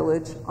distant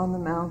village on the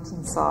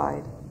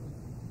mountainside.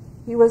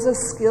 He was a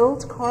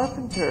skilled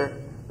carpenter,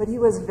 but he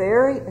was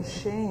very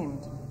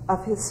ashamed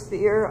of his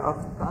fear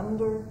of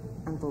thunder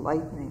and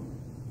lightning.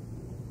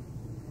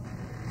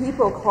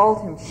 People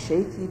called him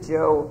Shaky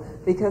Joe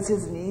because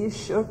his knees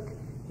shook,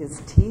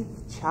 his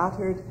teeth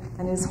chattered,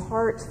 and his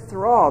heart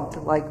throbbed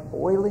like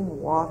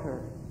boiling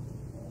water.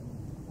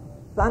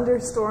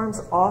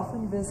 Thunderstorms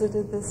often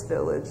visited this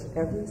village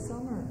every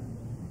summer.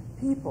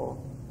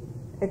 People,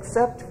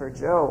 except for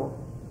Joe,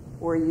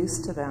 were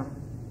used to them.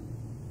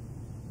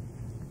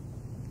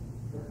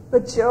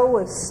 But Joe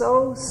was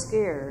so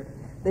scared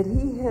that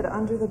he hid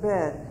under the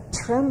bed,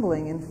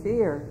 trembling in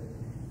fear.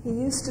 He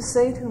used to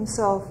say to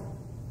himself,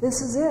 "This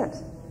is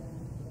it,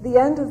 the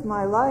end of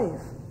my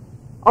life.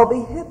 I'll be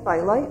hit by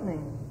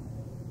lightning."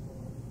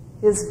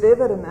 His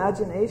vivid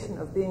imagination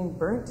of being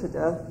burnt to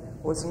death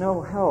was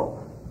no help.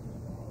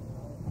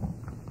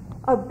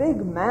 A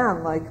big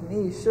man like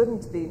me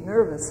shouldn't be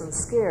nervous and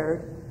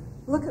scared.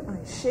 Look at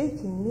my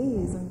shaking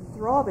knees and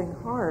throbbing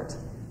heart.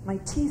 My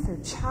teeth are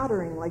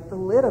chattering like the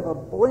lid of a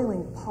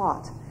boiling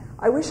pot.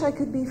 I wish I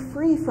could be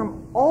free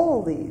from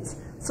all these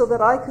so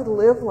that I could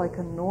live like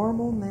a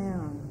normal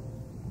man.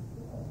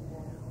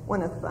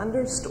 When a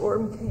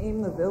thunderstorm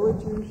came, the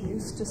villagers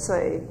used to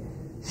say,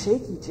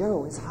 "Shaky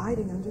Joe is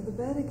hiding under the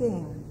bed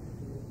again.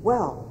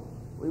 Well,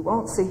 we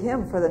won't see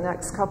him for the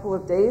next couple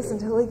of days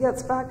until he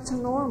gets back to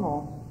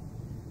normal.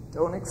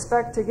 Don't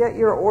expect to get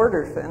your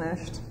order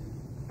finished."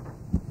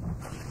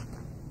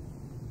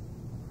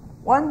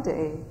 One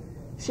day,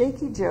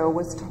 Shaky Joe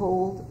was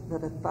told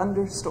that a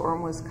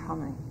thunderstorm was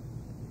coming.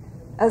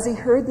 As he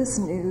heard this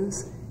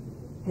news,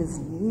 his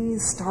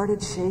knees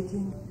started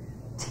shaking,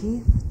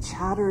 teeth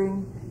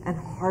chattering, and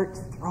heart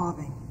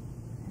throbbing.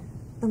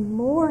 The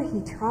more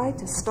he tried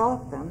to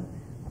stop them,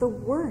 the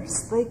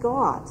worse they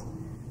got.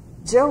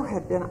 Joe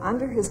had been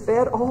under his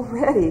bed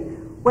already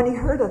when he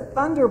heard a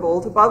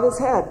thunderbolt above his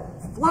head.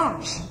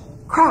 Flash!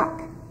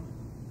 Crack!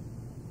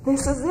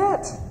 "This is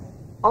it!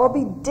 I'll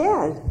be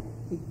dead,"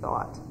 he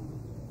thought.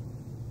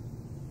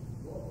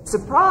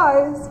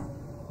 "Surprise!"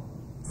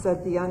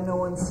 said the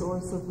unknown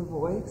source of the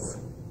voice.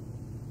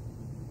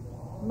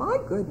 "My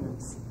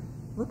goodness,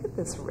 look at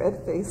this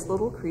red-faced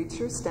little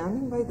creature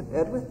standing by the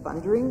bed with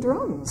thundering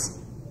drums."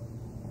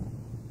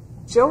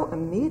 Joe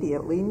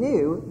immediately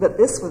knew that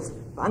this was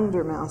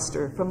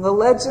Thundermaster from the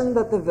legend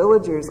that the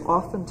villagers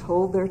often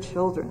told their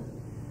children.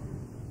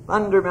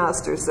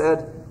 Thundermaster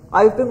said,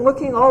 "I've been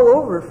looking all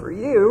over for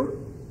you."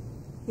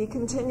 He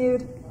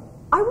continued,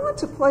 "I want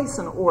to place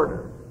an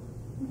order.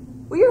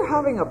 We are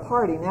having a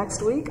party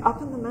next week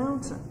up in the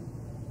mountain.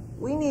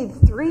 We need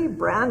 3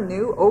 brand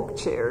new oak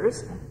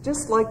chairs,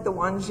 just like the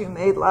ones you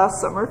made last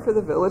summer for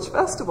the village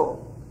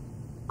festival.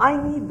 I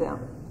need them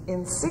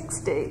in 6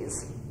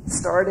 days,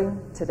 starting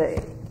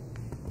today."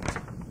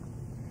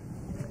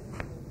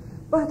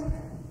 "But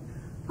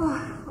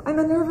I'm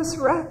a nervous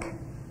wreck.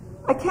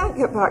 I can't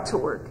get back to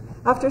work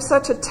after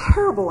such a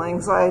terrible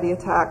anxiety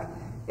attack.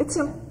 It's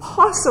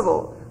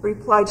impossible,"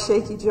 replied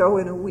Shaky Joe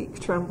in a weak,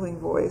 trembling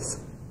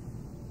voice.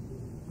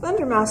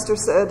 Thundermaster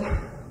said,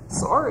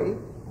 "Sorry,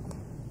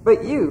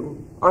 but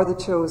you are the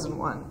chosen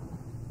one.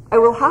 I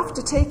will have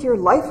to take your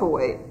life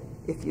away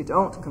if you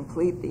don't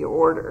complete the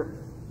order."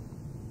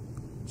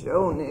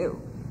 Joe knew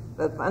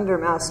that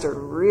Thundermaster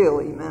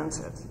really meant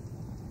it.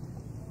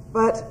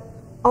 "But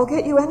I'll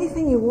get you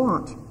anything you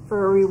want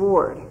for a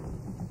reward."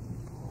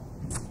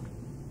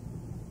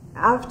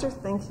 After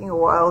thinking a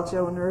while,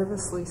 Joe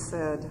nervously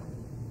said,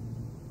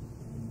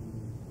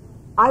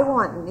 "I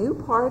want new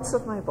parts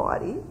of my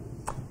body,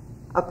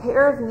 a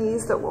pair of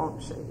knees that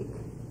won't shake,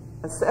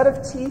 a set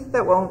of teeth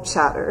that won't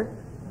chatter,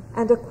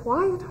 and a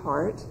quiet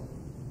heart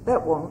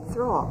that won't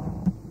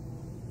throb."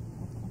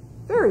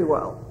 "Very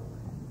well.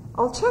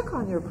 I'll check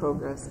on your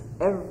progress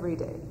every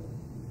day."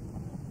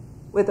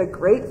 With a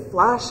great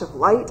flash of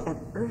light and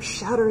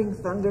earth-shattering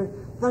thunder,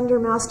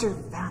 Thundermaster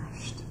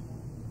vanished.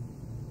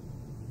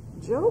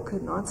 Joe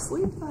could not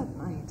sleep that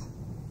night.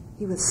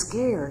 He was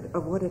scared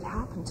of what had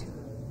happened to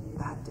him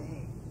that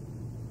day.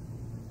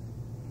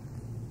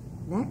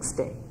 Next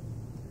day,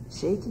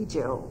 Shaky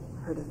Joe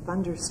heard a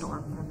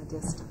thunderstorm from a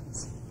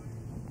distance.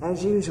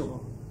 As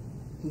usual,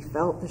 he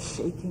felt the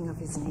shaking of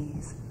his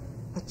knees,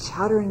 the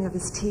chattering of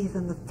his teeth,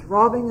 and the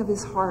throbbing of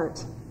his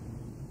heart.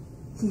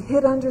 He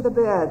hid under the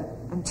bed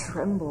and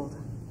trembled.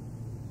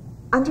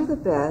 Under the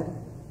bed,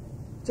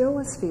 Joe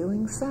was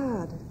feeling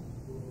sad.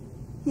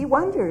 He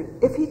wondered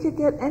if he could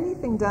get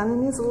anything done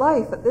in his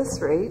life at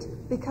this rate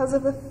because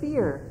of the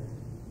fear.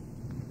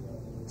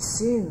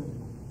 Soon,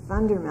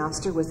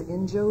 Thundermaster was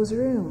in Joe's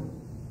room.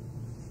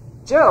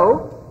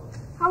 "Joe,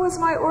 how is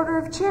my order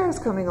of chairs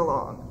coming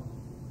along?"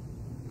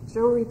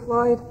 Joe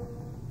replied,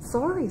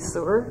 "Sorry,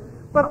 sir,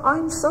 but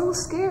I'm so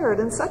scared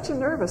and such a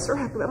nervous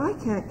wreck that I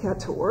can't get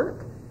to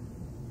work."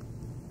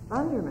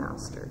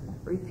 Thundermaster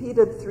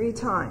repeated 3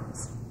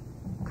 times,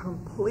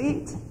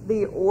 "Complete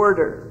the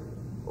order,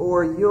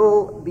 or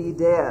you'll be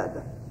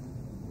dead."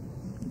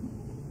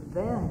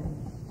 Then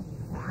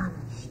he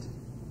vanished.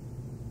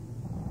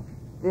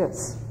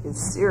 "This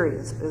is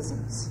serious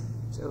business,"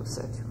 Joe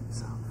said to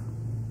himself.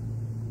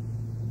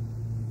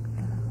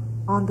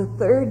 On the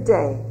 3rd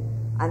day,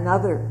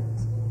 another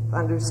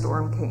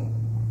thunderstorm came.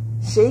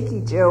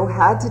 Shaky Joe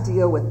had to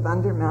deal with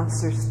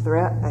Thundermaster's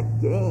threat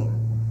again.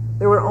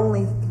 There were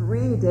only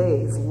 3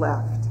 days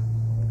left.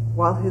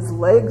 While his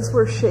legs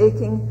were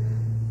shaking,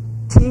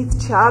 teeth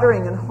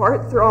chattering and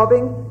heart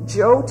throbbing,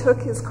 Joe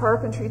took his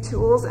carpentry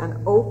tools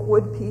and oak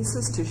wood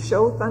pieces to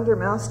show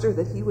Thundermaster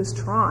that he was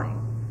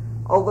trying,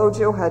 although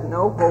Joe had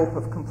no hope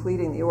of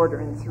completing the order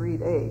in 3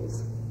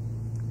 days.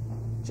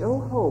 Joe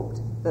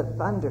hoped that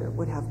Thunder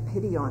would have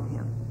pity on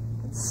him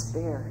and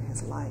spare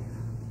his life.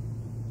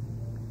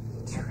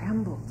 He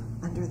trembled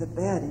under the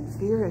bed in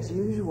fear as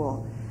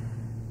usual.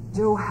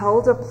 Joe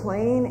held a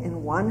plane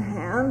in one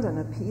hand and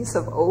a piece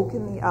of oak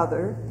in the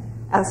other.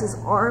 As his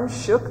arm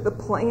shook, the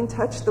plane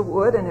touched the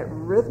wood and it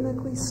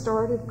rhythmically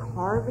started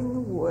carving the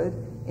wood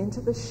into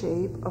the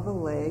shape of a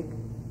leg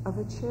of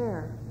a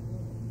chair.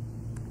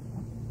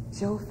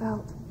 Joe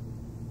felt,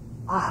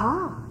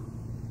 "Aha,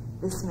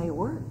 this may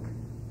work."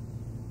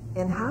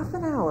 In half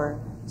an hour,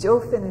 Joe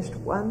finished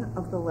one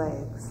of the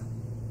legs.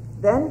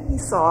 Then he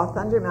saw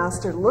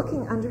Thundermaster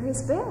looking under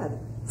his bed,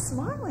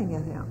 smiling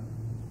at him.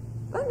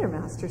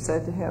 Thundermaster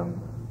said to him,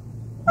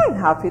 "I'm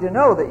happy to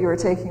know that you are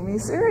taking me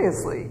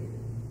seriously.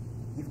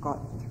 You've got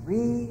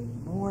 3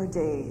 more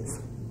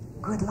days.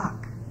 Good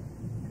luck."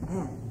 And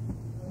then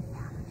he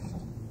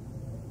vanished.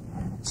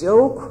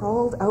 Joe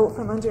crawled out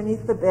from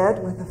underneath the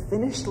bed with the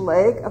finished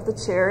leg of the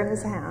chair in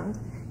his hand.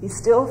 He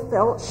still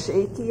felt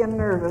shaky and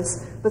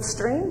nervous, but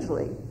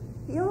strangely,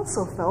 he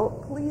also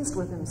felt pleased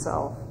with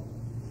himself.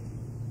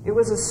 It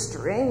was a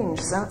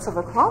strange sense of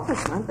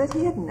accomplishment that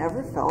he had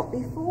never felt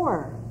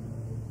before.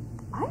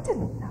 "I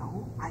didn't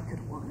know I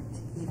could work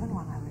even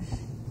when I was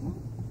shaking."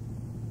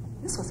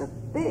 This was a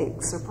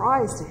big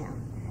surprise to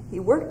him. He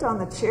worked on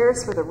the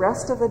chairs for the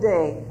rest of the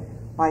day.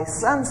 By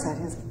sunset,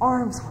 his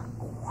arms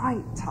were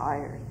quite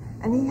tired,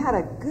 and he had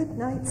a good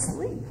night's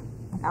sleep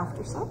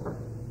after supper.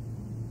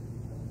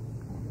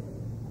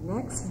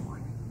 Next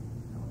morning,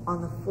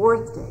 on the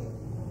 4th day,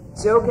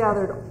 Joe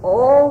gathered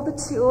all the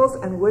tools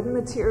and wooden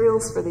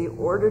materials for the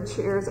ordered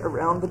chairs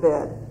around the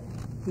bed.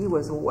 He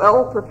was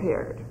well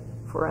prepared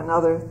for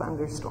another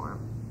thunderstorm.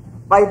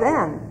 By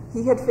then,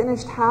 he had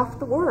finished half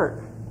the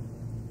work.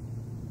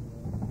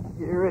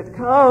 "Here it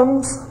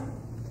comes,"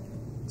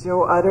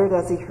 Joe uttered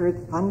as he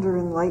heard thunder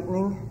and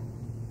lightning.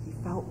 He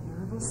felt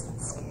nervous and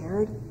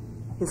scared.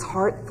 His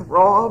heart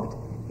throbbed,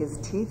 his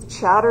teeth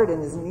chattered,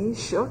 and his knees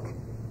shook.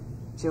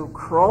 Joe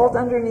crawled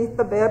underneath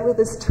the bed with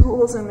his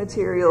tools and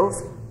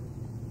materials.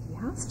 He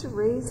has to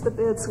raise the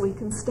bed so he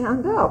can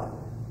stand up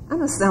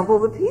and assemble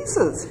the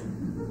pieces.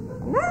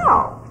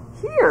 Now,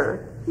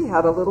 here, he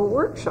had a little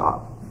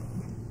workshop.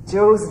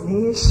 Joe's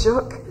knees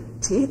shook,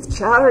 teeth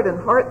chattered, and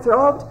heart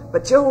throbbed,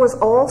 but Joe was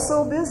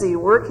also busy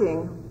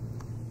working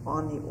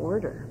on the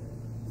order.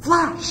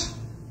 Flash!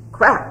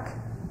 Crack!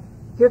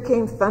 Here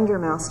came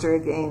Thundermaster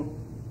again.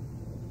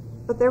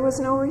 But there was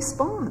no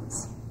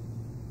response.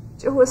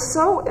 Joe was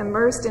so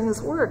immersed in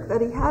his work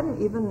that he hadn't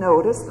even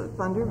noticed that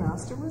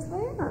Thundermaster was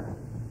there.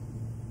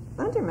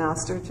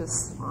 Thundermaster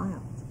just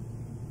smiled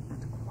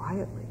and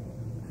quietly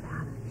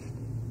vanished.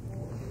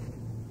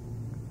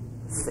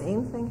 The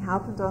same thing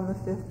happened on the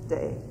 5th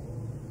day.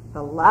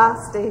 The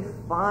last day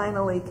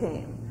finally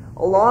came,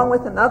 along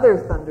with another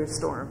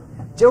thunderstorm.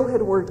 Joe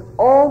had worked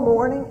all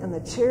morning and the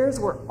chairs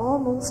were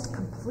almost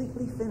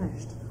completely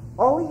finished.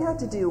 All he had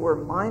to do were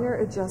minor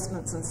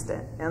adjustments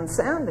and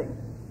sanding.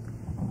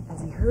 As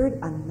he heard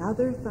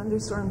another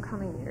thunderstorm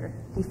coming near,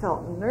 he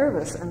felt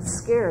nervous and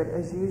scared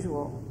as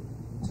usual.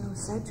 Joe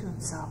said to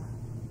himself,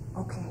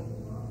 "Okay,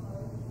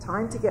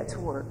 time to get to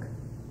work.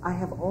 I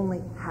have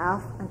only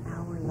half an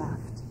hour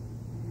left."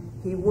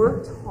 He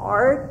worked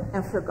hard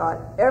and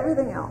forgot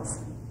everything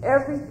else,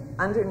 everything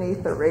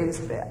underneath the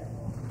raised bed.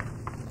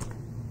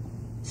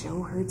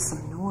 Joe heard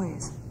some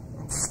noise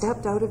and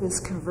stepped out of his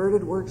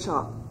converted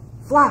workshop.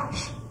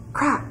 Flash!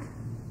 Crack!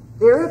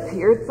 There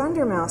appeared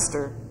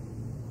Thundermaster.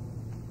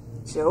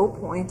 Joe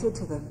pointed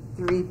to the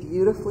 3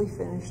 beautifully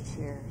finished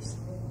chairs.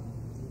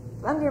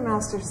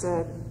 Thundermaster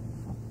said,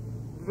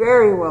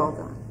 "Very well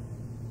done.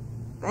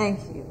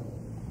 Thank you.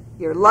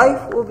 Your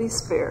life will be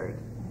spared.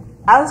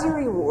 As a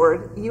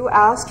reward, you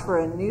asked for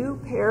a new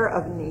pair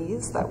of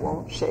knees that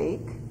won't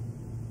shake,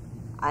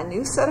 a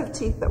new set of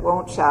teeth that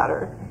won't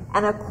chatter,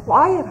 and a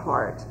quiet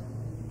heart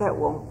that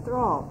won't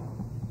throb.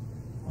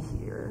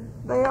 Here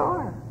they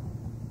are."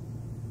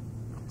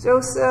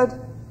 Joe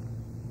said,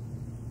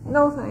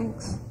 "No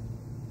thanks.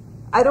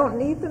 I don't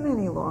need them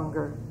any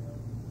longer.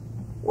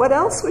 What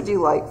else would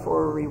you like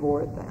for a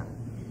reward then?"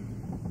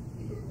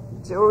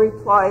 Joe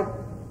replied,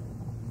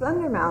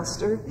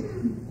 "Thundermaster,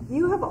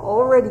 you have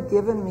already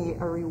given me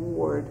a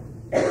reward.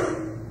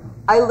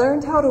 I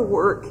learned how to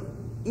work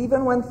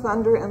even when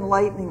thunder and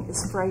lightning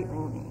is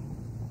frightening me.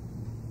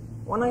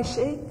 When I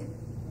shake,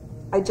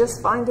 I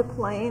just find a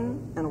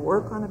plane and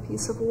work on a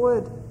piece of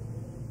wood.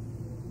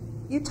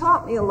 You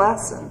taught me a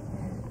lesson.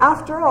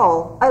 After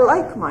all, I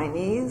like my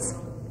knees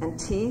and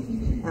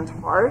teeth and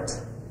heart.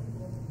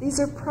 These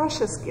are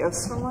precious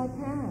gifts from my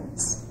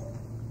parents.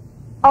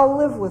 I'll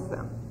live with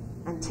them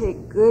and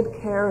take good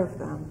care of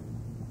them."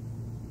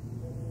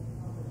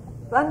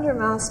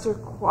 Thundermaster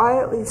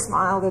quietly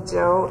smiled at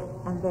Joe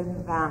and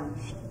then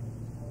vanished.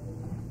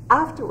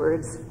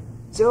 Afterwards,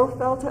 Joe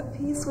felt at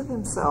peace with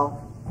himself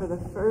for the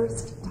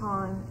first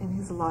time in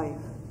his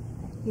life.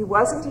 He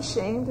wasn't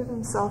ashamed of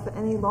himself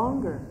any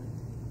longer.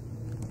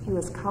 He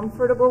was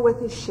comfortable with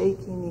his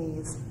shaky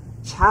knees,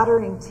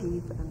 chattering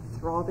teeth, and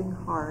throbbing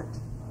heart.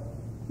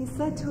 He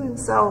said to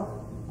himself,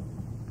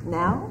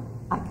 "Now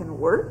I can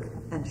work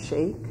and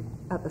shake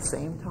at the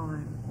same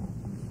time."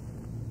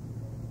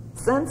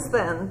 Since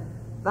then,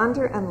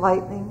 thunder and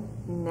lightning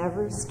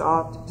never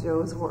stopped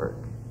Joe's work.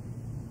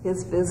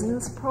 His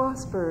business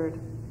prospered.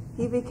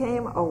 He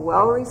became a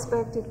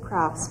well-respected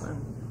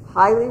craftsman,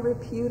 highly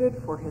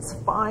reputed for his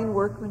fine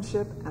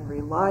workmanship and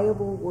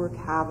reliable work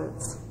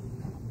habits.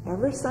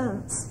 Ever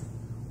since,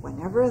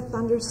 whenever a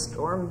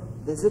thunderstorm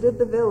visited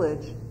the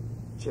village,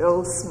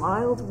 Joe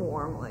smiled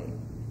warmly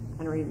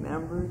and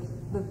remembered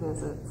the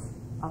visits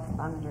of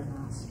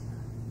Thundermaster.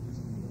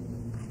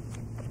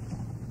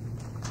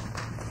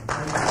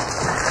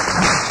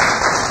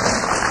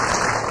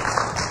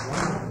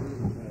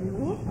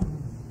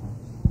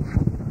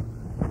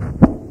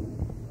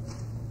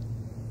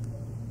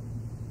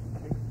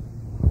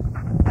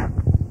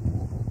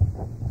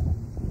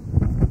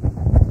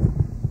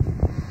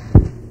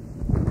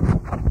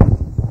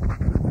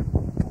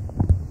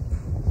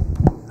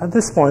 At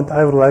this point,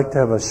 I would like to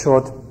have a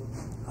short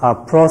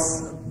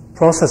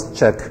process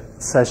check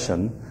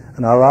session,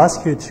 and I'll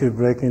ask you to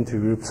break into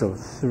groups of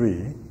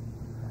 3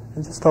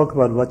 and just talk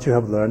about what you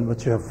have learned,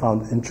 what you have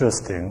found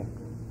interesting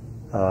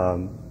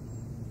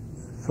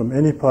from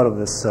any part of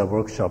this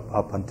workshop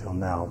up until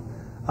now.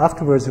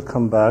 Afterwards, you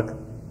come back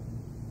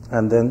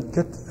and then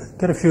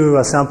get a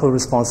few sample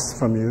responses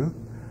from you,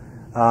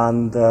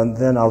 and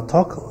then I'll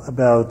talk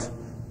about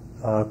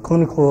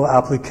clinical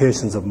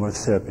applications of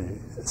Morita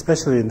therapy,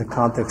 especially in the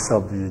context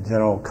of the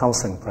general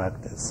counseling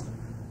practice.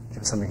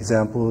 Give some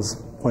examples,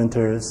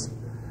 pointers,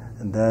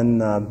 and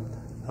then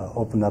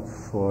open up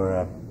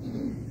for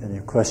any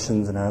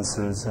questions and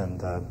answers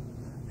and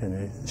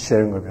any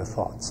sharing of your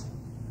thoughts.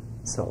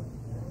 So,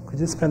 could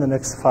you spend the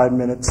next 5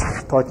 minutes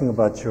talking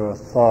about your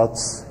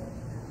thoughts?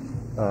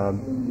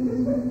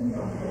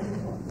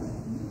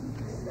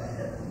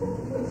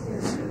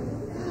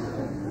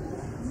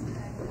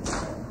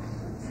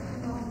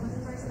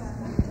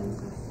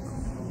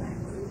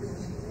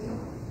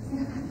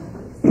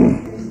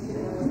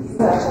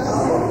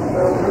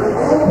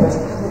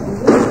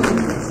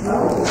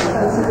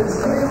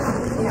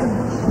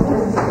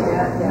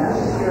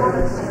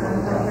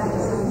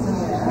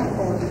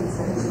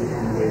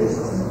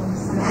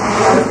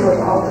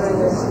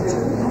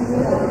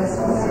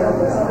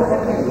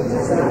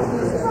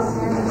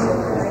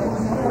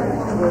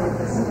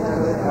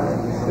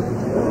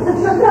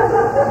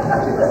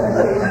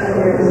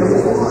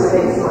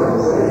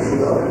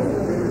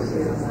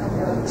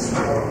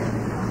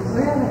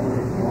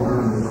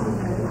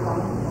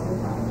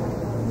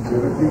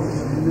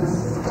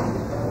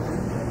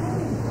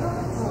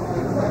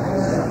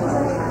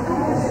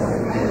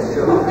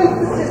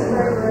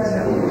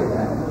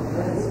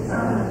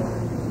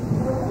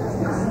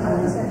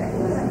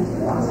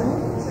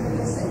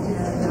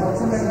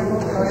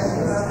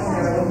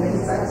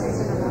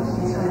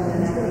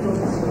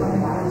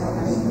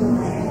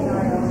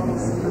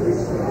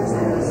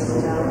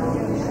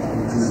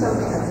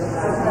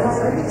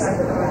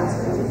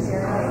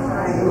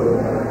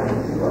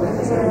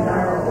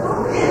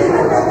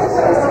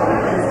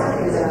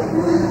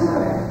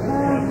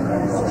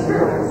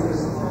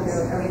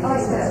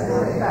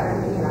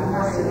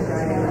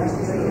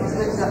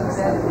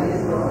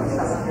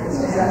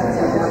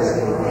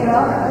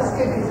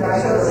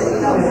 shows that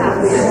you don't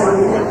have to,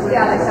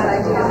 yeah, like that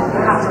idea that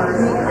you have to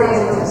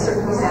recreate a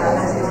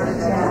circumstance in order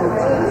to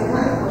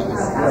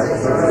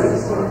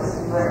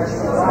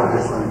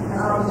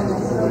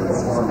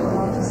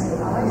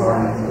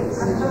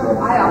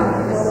I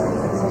often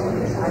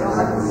I don't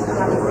like to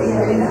have to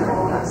recreate a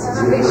whole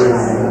situation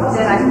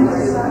that I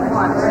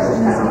want to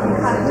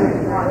kind of want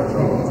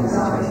to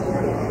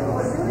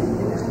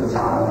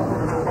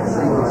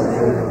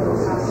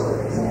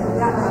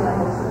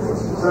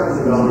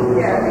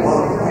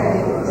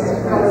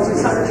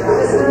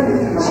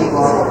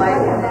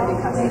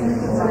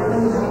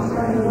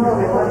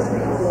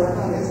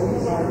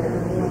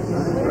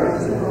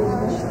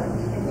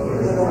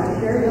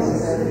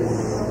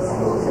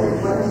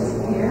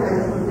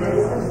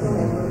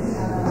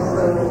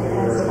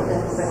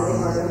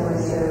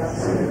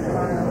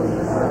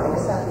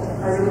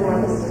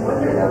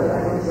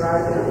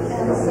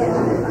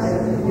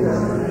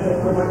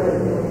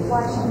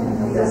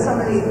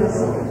somebody who's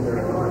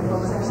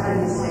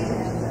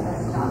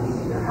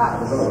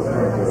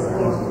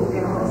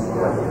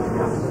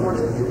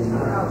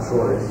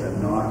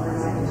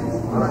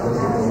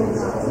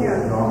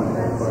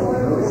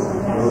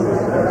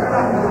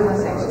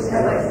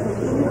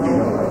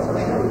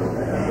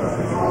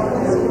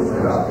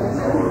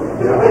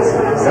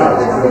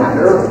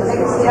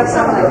you have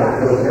someone like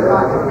that. You're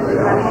not really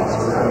running into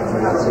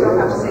your house. You don't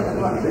have to say,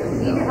 look,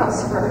 leave your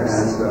house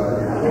first,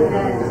 and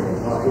then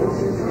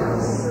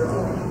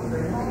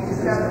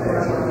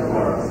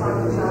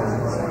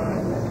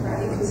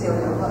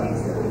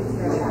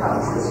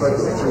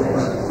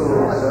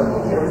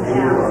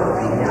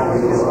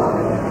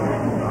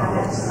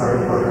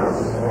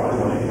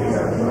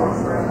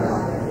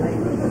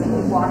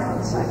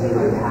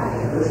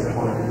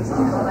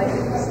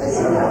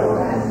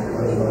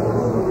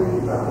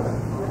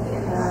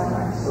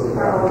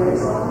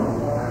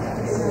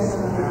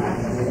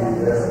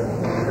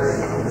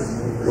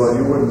well,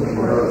 you wouldn't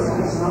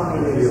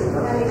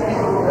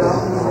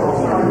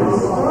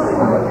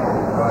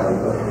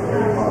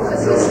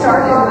he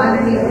started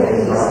underneath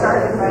it. He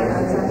started right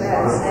under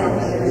this.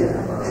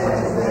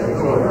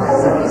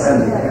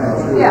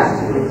 Yeah,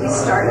 he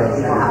started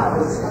in the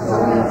house.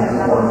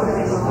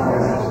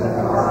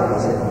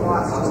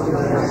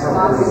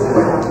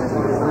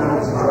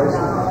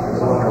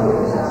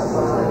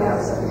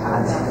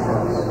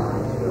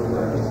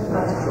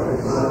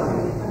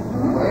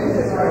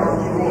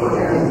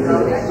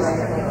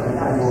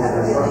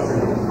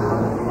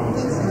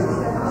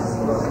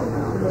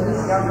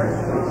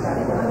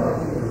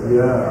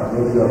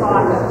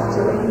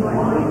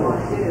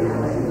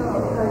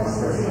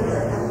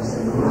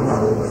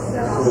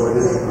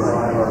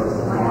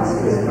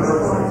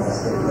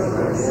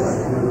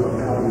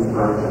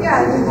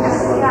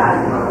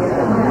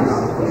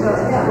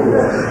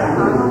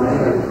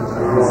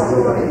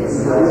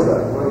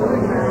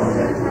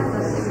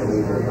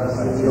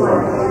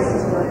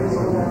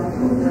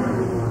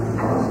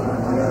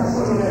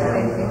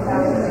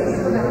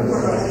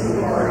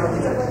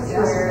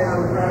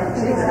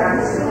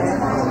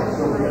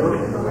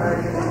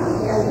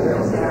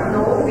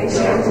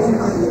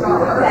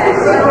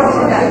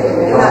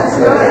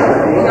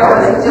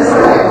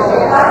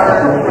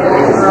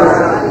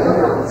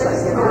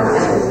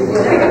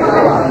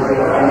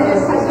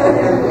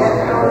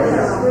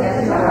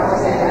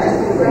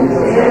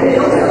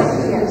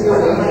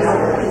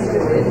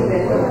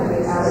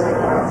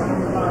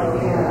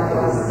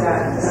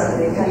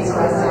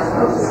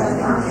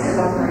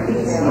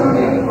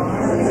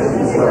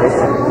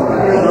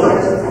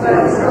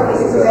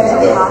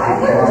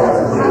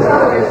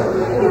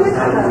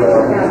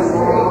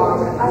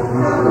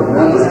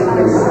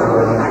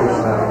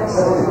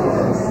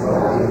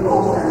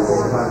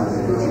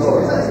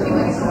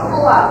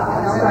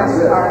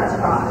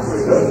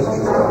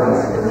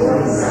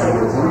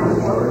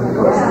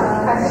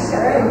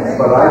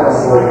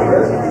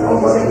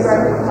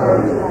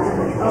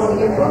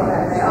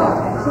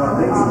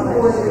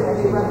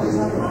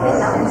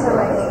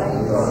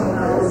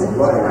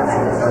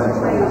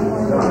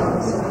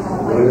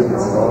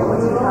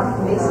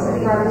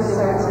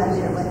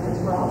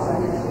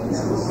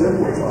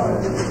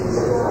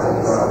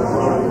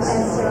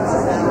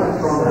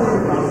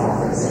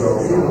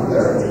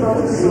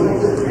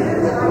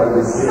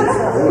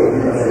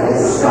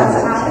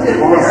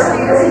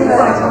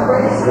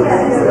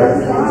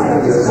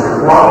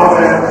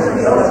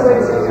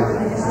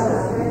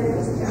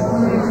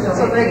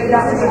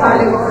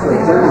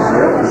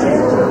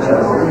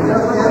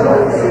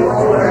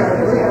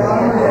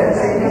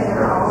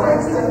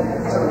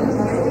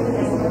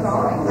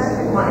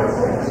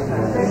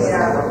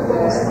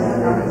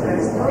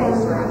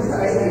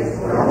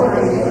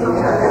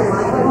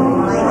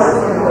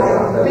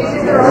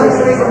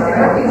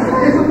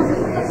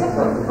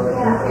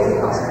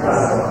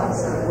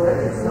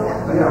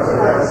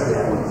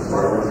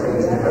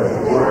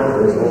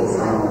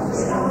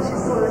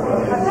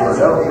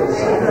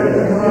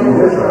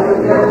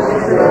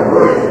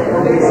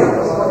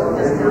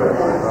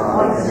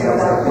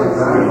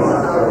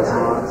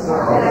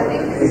 And I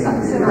think there's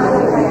something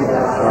similar.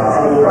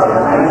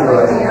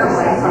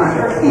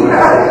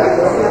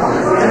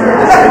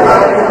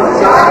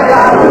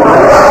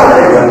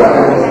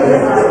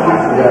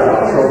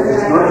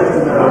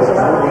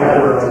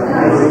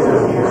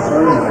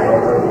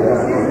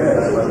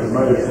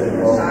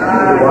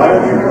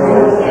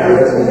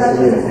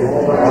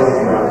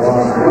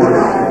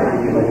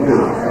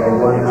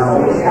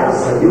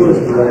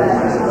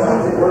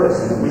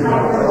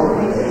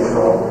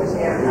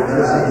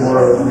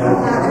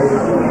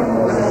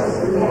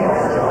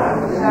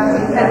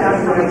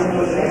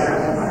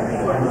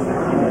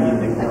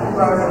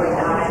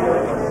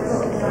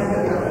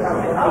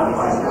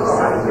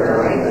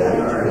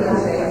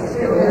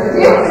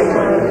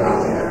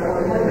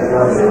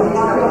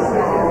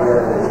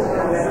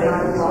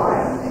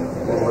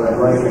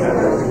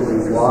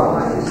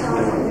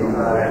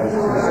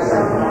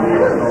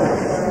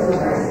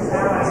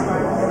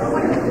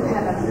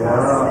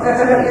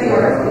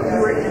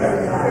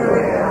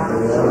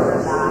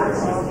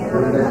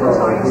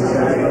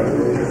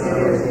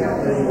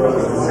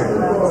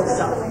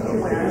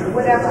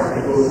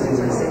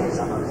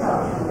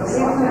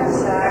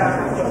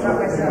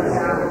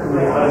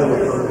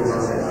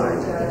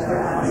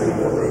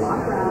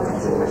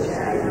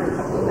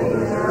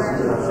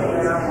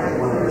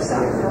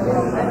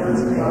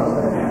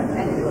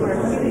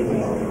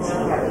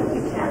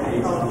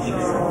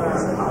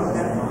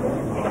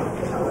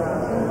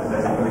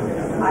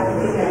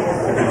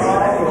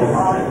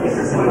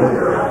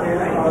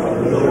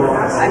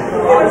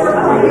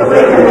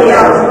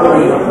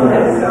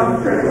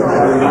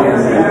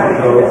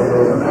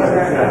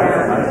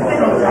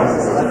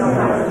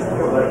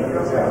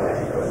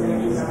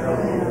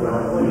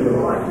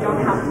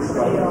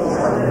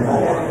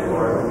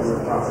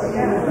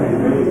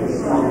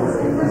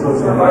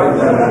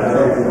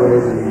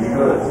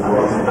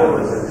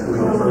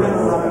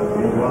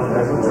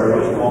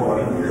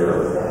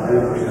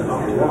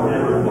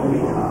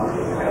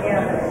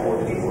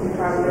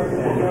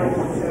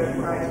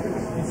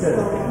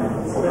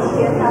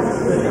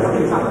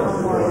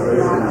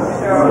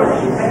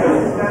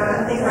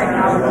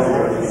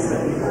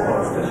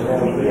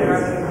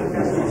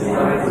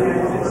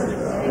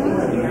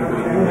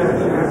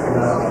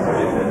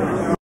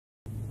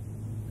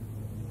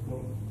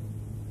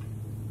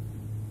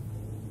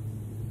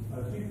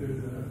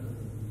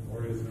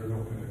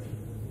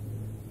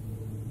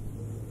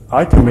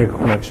 I can make a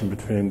connection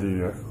between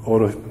the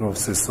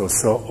auto-hypnosis or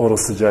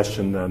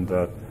auto-suggestion and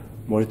the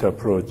Morita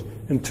approach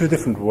in two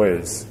different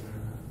ways.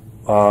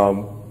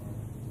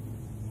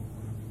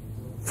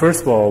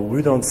 First of all,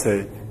 we don't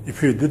say,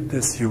 if you did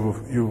this, you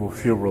will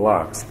feel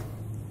relaxed.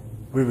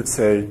 We would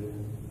say,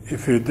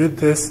 if you did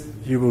this,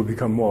 you will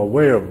become more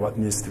aware of what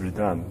needs to be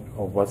done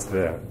or what's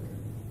there.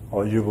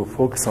 Or you will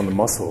focus on the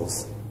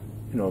muscles.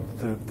 You know,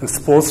 the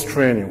sports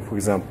training, for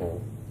example,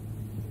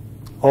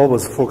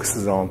 always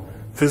focuses on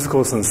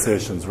physical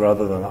sensations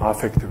rather than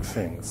affective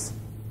things.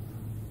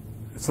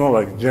 It's not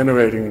like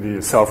generating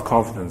the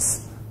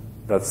self-confidence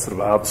that's sort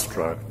of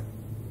abstract.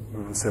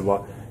 We would say,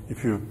 well,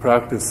 if you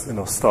practice, you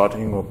know,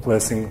 starting or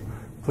placing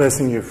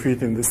your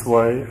feet in this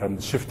way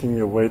and shifting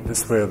your weight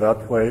this way or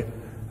that way,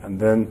 and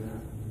then,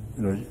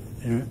 you know,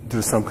 you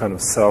do some kind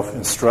of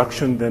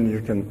self-instruction, then you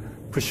can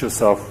push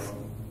yourself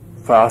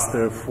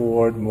faster,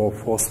 forward, more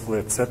forcefully,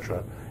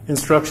 etc.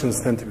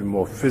 Instructions tend to be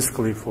more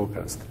physically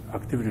focused,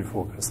 activity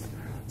focused.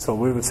 So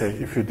we would say,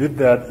 if you did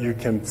that, you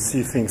can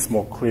see things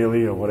more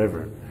clearly or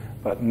whatever,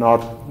 but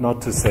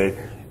not to say,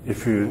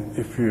 if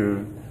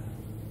you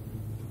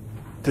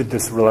did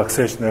this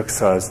relaxation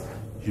exercise,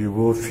 you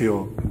will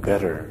feel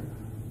better,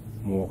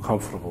 more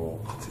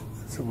comfortable.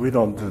 So we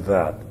don't do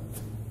that.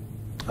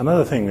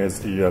 Another thing is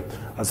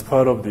as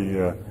part of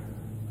the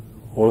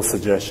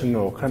auto-suggestion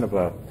or kind of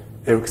a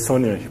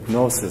Ericksonian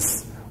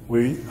hypnosis,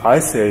 I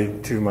say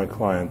to my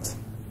clients,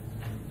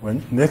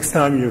 when next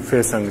time you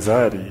face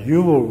anxiety,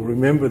 you will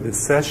remember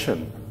this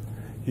session.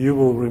 You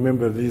will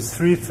remember these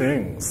three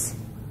things.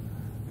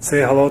 Say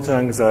hello to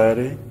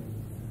anxiety,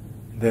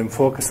 then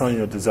focus on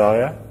your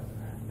desire,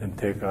 and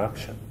take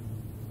action.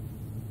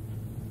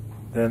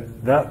 Then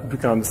that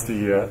becomes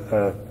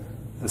the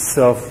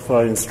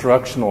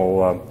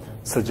self-instructional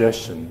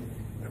suggestion.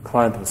 The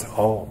client will say,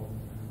 oh,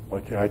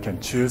 okay, I can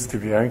choose to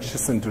be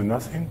anxious and do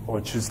nothing,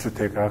 or choose to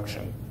take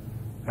action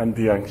and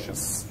be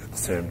anxious at the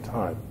same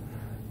time.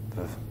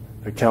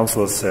 The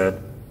counselor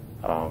said,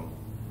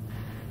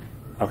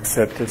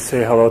 accept it,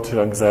 say hello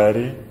to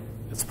anxiety,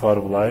 it's part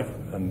of life.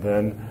 And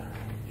then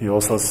he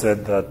also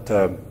said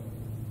that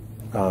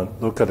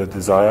look at the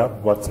desire,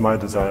 what's my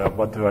desire,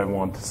 what do I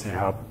want to see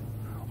happen?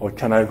 Or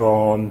can I go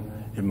on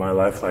in my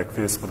life like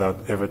this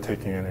without ever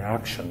taking any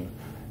action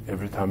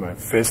every time I'm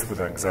faced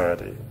with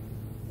anxiety?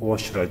 Or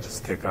should I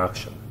just take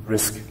action,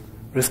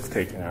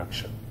 risk-taking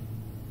action?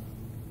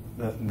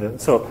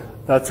 So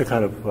that's the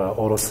kind of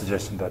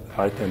auto-suggestion that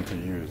I tend to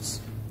use.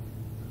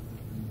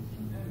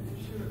 And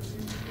it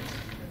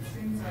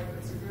seems like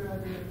it's a good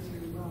idea to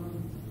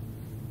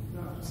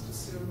not just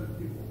assume that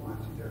people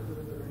want to get rid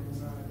of their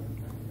anxiety.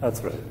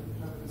 That's right.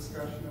 Have a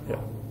discussion about, Yeah. I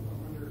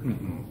wonder,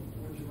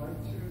 would you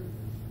like to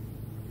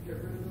get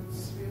rid of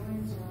those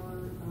feelings,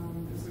 or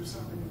is there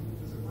something,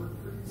 does it work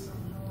for you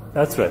somehow? Or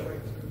That's right.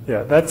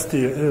 Yeah, that's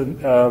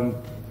the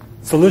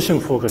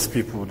solution-focused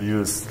people would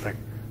use. Like,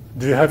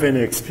 do you have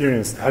any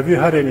experience? Have you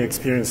had any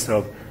experience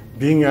of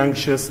being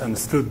anxious and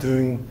still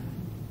doing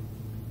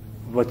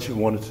what you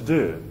wanted to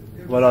do?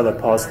 What are the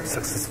positive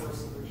successful?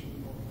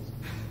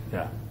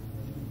 Yeah.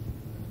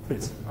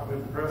 Please. I'm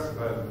impressed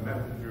by the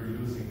method you're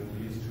using at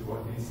these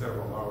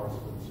several hours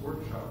for this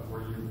workshop,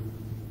 where you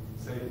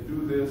say,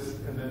 do this,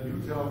 and then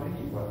you tell me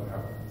what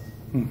happens.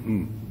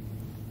 Mm-hmm.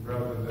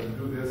 Rather than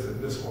do this and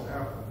this will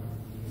happen.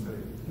 You say,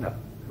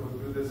 go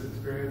through this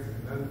experience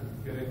and then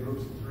get in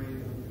groups of three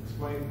and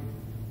explain.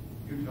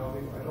 You tell me,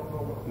 I don't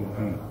know what will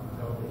happen.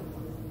 Tell me.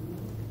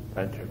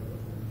 Thank you.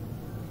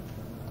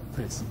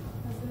 Please.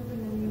 Has there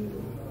been any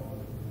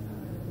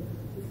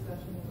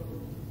discussion about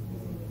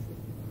using this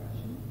with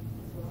depression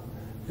as well?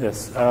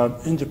 Yes.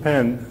 In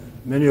Japan,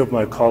 many of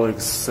my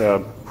colleagues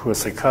who are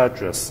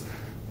psychiatrists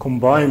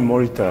combine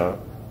Morita,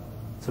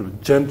 sort of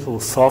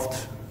gentle,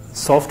 soft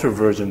softer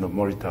version of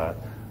Morita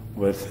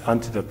with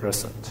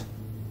antidepressant.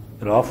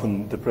 And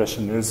often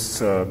depression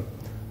is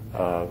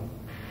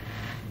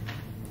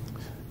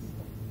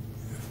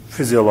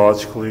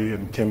physiologically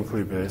and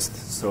chemically based,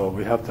 so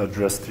we have to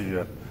address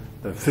the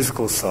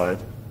physical side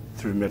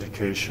through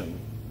medication.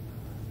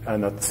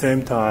 And at the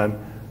same time,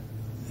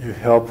 you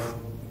help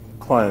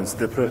clients,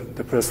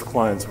 depressed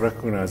clients,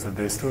 recognize that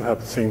they still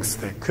have things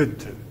they could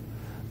do.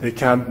 They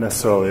can't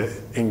necessarily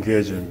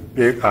engage in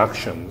big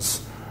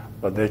actions,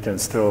 but they can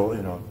still,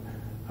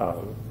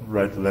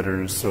 write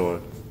letters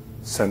or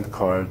send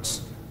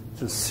cards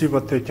to see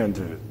what they can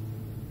do.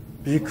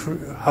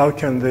 How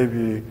can they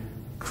be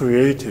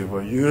creative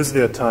or use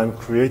their time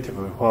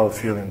creatively while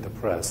feeling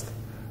depressed?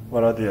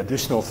 What are the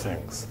additional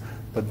things?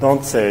 But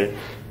don't say,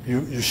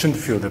 you shouldn't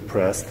feel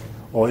depressed,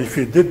 or if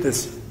you did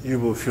this, you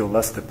will feel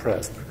less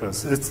depressed,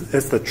 because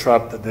it's the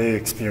trap that they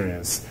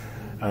experience.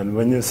 And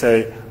when you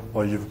say,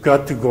 well, you've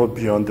got to go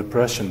beyond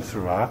depression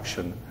through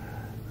action,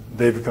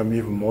 they become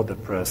even more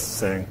depressed,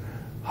 saying,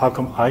 how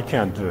come I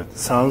can't do it?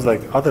 Sounds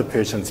like other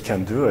patients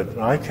can do it,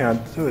 and I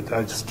can't do it.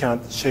 I just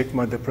can't shake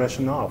my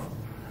depression off.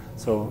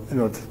 So,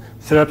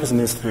 therapists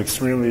need to be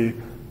extremely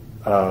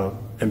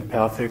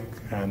empathic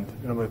and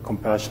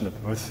compassionate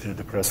with the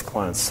depressed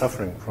clients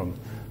suffering from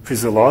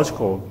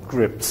physiological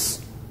grips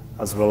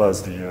as well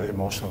as the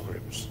emotional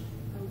grips.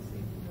 I was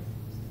thinking of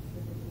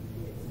specifically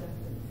the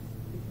acceptance,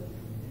 because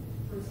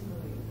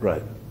personally,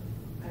 Right.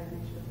 I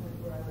reached a point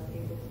where I was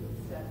able to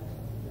accept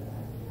that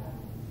I would have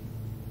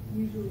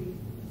usually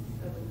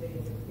 7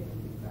 days of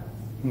feeling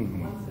depressed.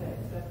 Mm-hmm. Once I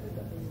accepted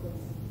that this was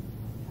a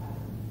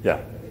pattern,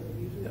 Yeah. that it would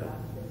usually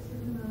last for a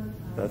certain amount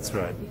of time. That's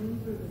right. Feeling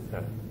through this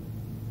Yeah. thing,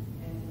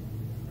 and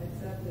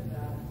accepted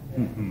that,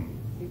 Mm-hmm.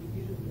 it would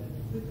usually get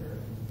quicker.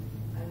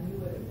 I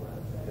knew what it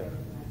was. I Yeah.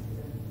 recognized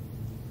it.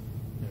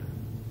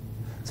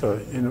 So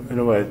in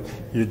a way,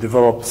 you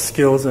develop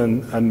skills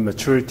and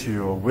maturity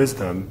or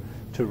wisdom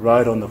to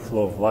ride on the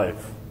flow of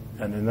life.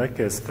 And in that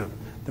case,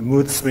 the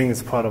mood swing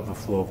is part of the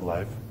flow of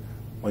life.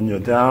 When you're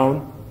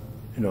down,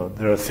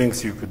 there are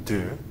things you could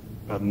do,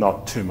 but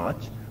not too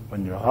much.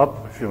 When you're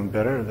up, feeling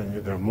better,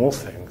 then there are more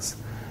things.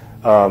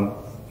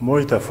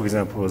 Morita, for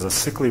example, was a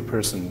sickly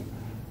person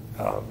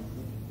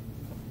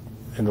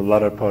in the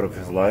latter part of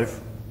his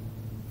life.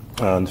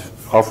 And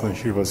often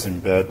he was in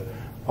bed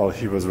while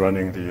he was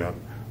running the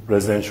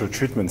residential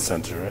treatment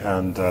center,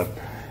 and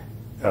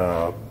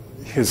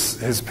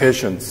his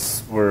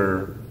patients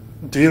were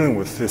dealing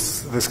with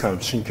this kind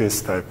of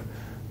shinkeishitsu type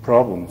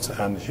problems,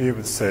 and he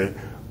would say,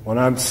 when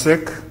I'm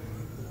sick,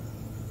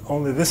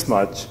 only this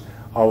much,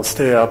 I'll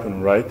stay up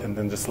and write and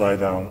then just lie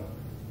down.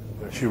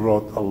 He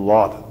wrote a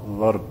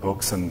lot of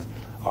books and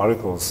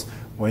articles.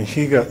 When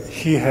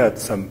he had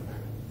some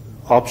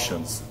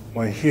options.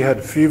 When he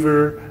had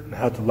fever and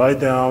had to lie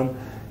down,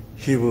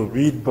 he will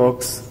read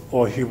books,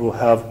 or he will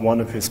have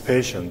one of his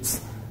patients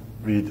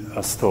read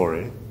a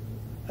story,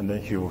 and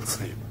then he will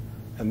sleep.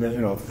 And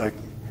then,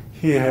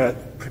 he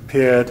had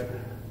prepared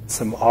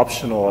some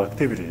optional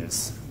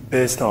activities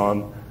based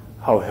on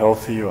how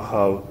healthy or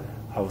how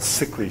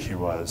sickly he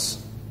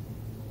was.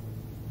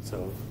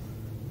 So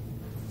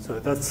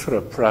that's sort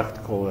of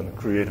practical and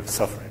creative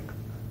suffering.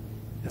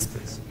 Yes,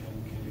 please.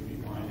 Can you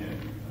remind me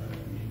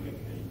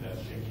that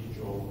Shaky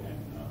Joe and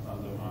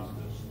Thunder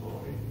Master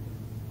story?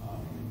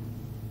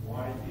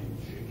 Why did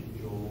Shaky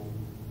Joe?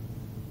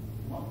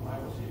 Why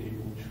was he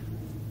able to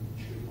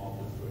chip off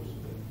the first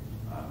bit?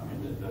 I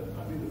mean,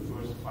 the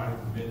first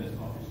 5 minutes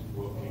of his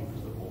working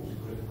was the most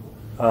critical.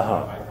 I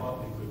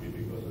thought it could be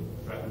because of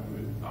threatened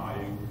with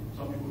dying.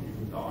 Some people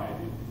even die.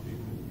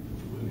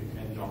 They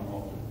can't jump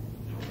off.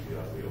 They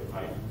are afraid of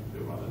height. They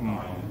rather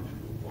die than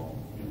to fall.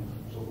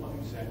 So what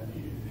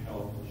exactly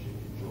helped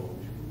Shaky Joe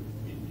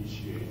to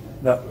initiate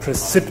That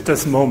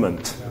precipitous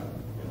moment.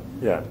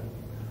 Yeah.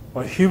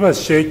 Well, he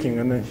was shaking,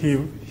 and then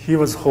he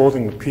was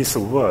holding a piece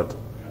of wood,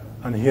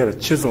 and he had a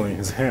chisel in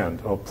his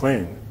hand, or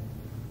plane.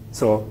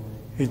 So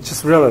he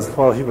just realized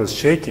while he was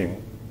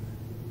shaking,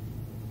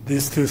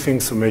 these two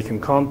things were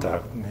making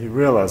contact, and he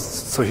realized.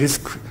 So his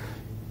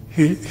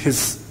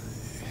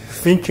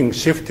thinking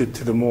shifted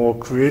to the more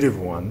creative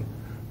one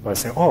by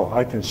saying, "Oh,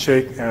 I can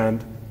shake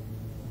and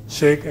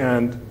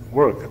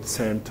work at the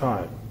same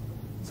time."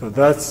 So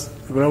that's,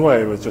 in a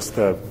way, it was just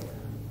an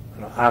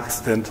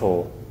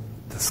accidental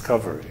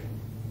discovery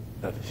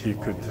that he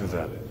could do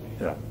that.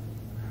 Yeah.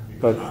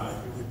 But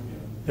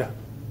yeah.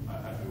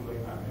 I feel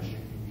like I'm a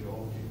Shaky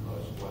Joe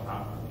because what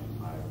happened is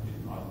I did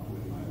not do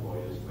my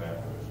lawyer's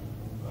papers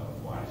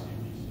for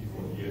ICBC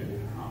for a year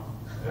and a half.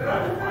 And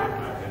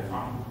I had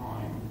found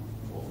time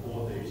for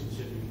 4 days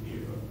sitting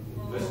here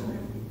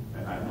listening.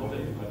 And I know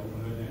that if I don't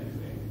learn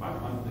anything, by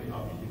Monday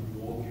I'll be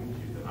more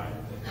guilty than I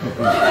am.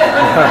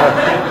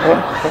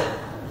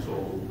 So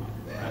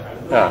I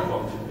learned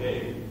from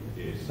today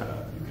is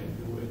you can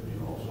do it,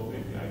 so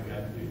maybe I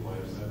get the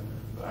lawyer's.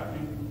 But I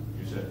think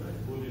you said that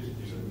Buddhist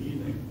is a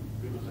meaning.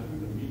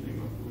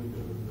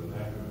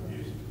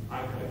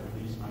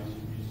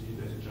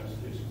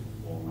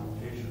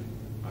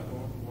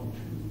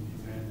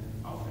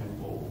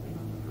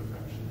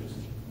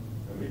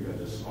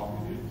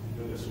 copy it,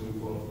 you're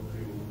assuming for a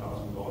few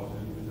 $1,000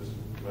 and you just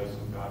write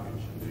some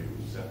garbage and they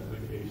will settle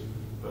the case.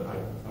 But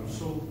I'm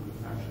so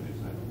perfectionist,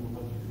 I don't know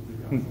what to do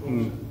with that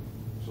person.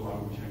 So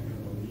I'm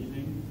checking the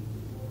meaning.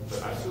 But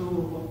I still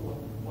don't know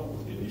what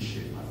would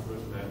initiate my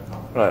first letter.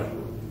 Right.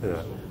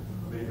 Yeah. So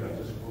maybe I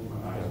just close my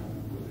eyes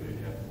and put a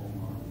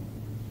headphone on.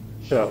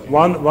 Yeah,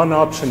 one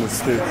option is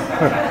to.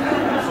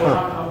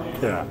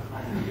 Yeah.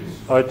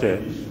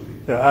 Okay.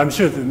 Yeah, I'm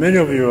sure that many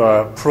of you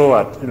are pro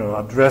at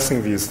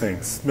addressing these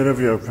things. Many of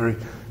you are very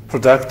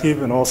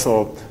productive, and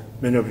also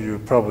many of you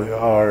probably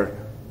are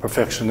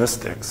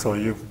perfectionistic. So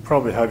you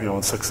probably have your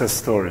own success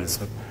stories.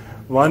 But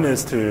one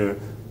is to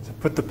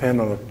put the pen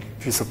on a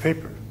piece of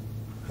paper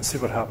and see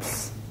what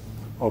happens,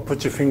 or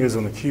put your fingers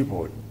on the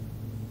keyboard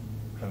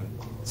and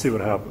see what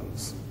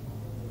happens.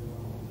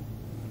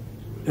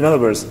 In other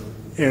words,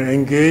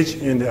 engage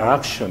in the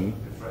action.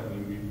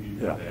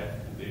 Yeah.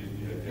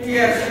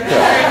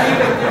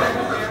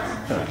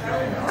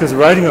 Because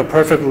writing a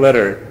perfect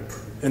letter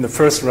in the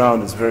first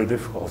round is very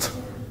difficult.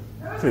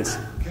 Please.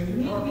 Can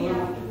you talk a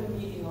little after the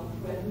meeting, I'll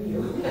threaten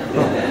you.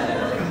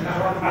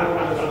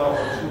 about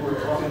what you were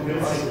talking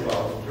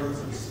about in terms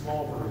of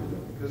small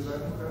Morita? Because I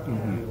think that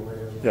might be the way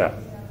Yeah.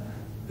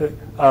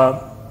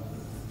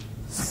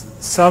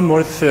 Some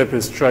Morita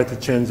therapists try to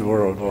change the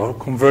world or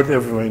convert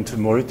everyone into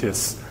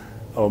Moritas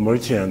or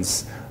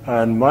Moritians.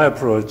 And my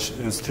approach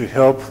is to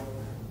help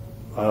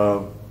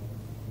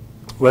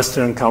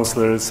Western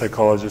counselors,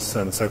 psychologists,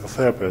 and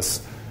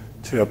psychotherapists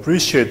to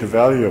appreciate the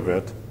value of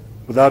it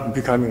without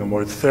becoming a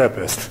Morita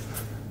therapist.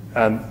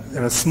 And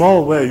in a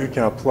small way, you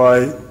can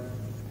apply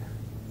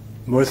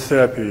Morita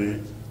therapy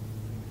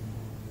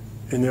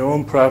in your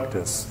own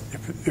practice.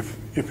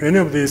 If any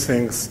of these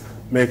things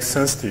make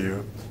sense to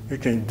you, you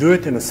can do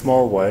it in a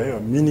small way, a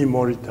mini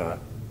Morita.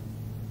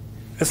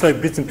 It's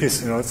like bits and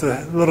pieces, it's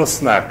a little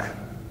snack.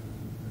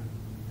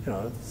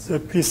 It's a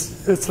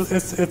piece,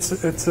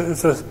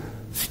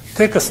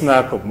 take a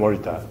snack of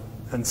Morita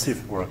and see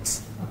if it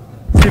works.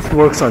 See if it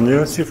works on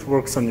you, see if it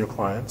works on your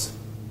clients.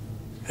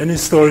 Any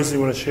stories you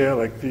want to share,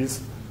 like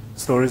these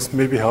stories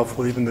may be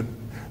helpful, even the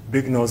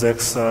big nose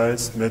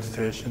exercise,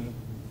 meditation.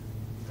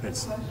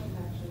 Please. Question,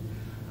 actually.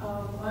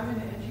 I'm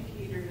an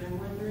educator, and I'm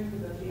wondering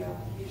about the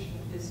application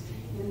of this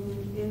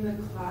in the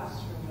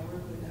classroom. I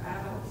work with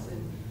adults,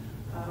 and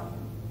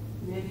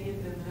many of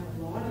them have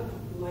a lot of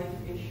life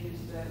issues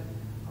that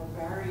are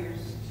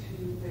barriers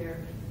to their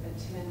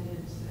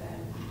attendance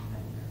and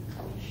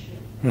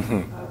completion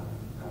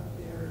of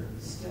their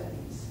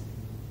studies.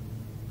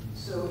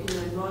 So in a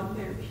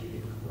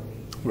non-therapeutic way.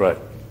 Right.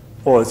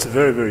 Well, it's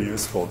very, very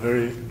useful,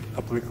 very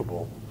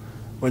applicable.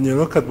 When you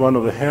look at one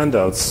of the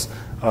handouts,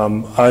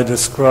 I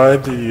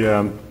described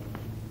the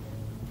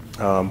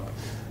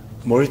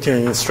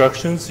Morita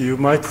instructions. You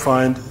might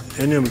find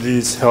any of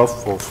these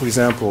helpful. For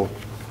example,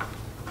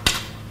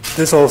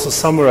 this also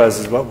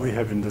summarizes what we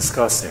have been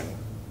discussing.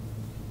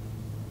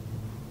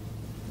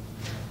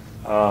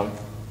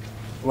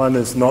 One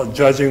is not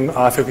judging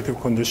affective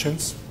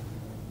conditions.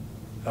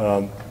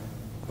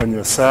 When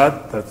you're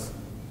sad,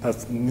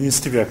 that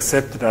needs to be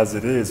accepted as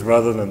it is,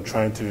 rather than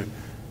trying to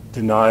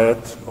deny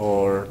it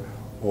or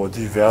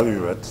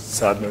devalue it,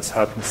 sadness,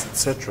 happiness,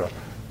 etc.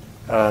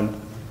 And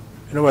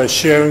in a way,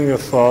 sharing your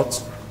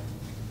thoughts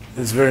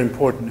is very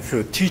important. If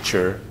you're a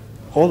teacher,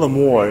 all the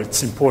more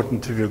it's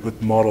important to be a good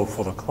model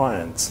for the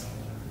clients.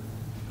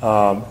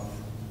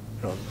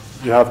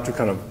 You have to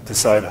kind of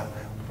decide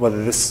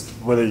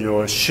whether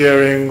your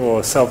sharing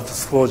or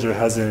self-disclosure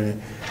has any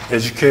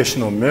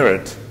educational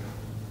merit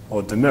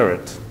or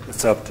demerit.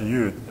 It's up to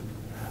you.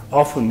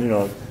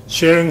 Often,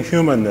 sharing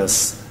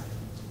humanness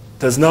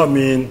does not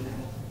mean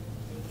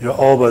you're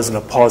always in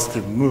a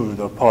positive mood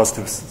or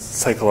positive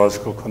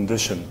psychological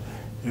condition.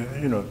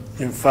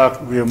 In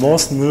fact, we are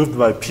most moved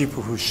by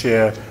people who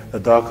share the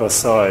darker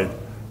side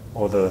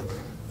or the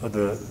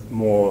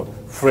more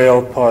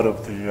frail part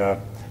of the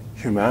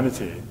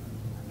humanity.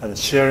 And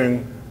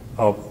sharing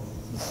of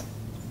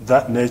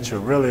that nature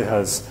really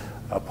has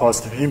a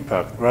positive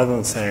impact, rather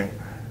than saying,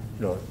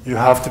 you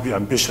have to be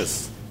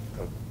ambitious,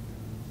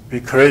 be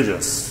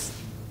courageous,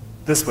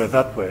 this way,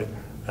 that way.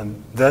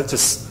 And that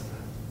just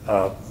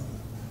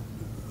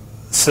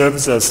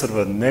serves as sort of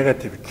a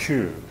negative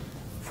cue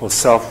for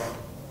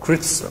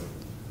self-criticism.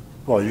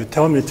 Well, you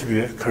tell me to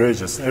be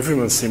courageous.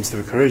 Everyone seems to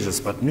be courageous,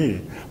 but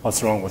me,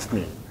 what's wrong with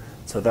me?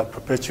 So that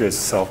perpetuates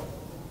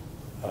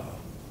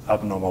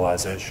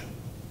self-abnormalization.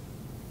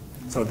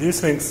 So these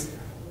things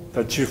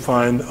that you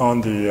find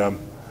on the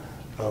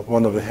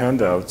one of the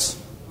handouts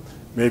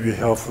may be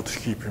helpful to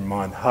keep in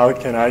mind. How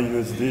can I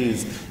use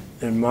these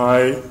in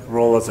my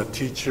role as a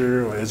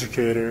teacher or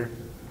educator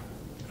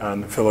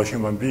and fellow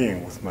human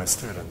being with my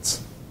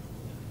students?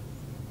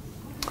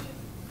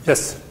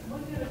 Yes?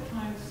 What did a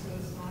client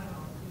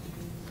suicidal?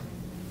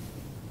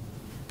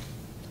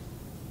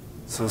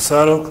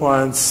 Suicidal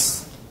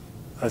clients,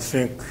 I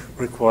think,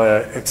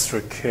 require extra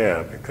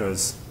care,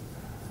 because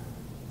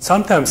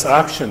sometimes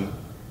action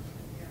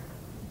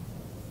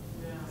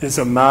is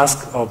a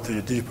mask of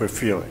the deeper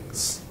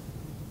feelings,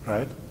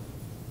 right?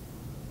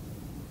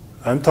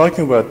 I'm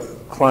talking about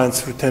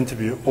clients who tend to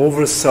be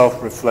over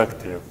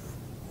self-reflective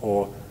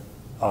or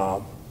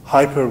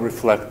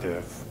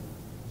hyper-reflective.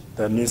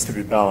 That needs to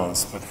be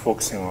balanced with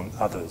focusing on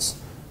others.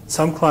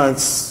 Some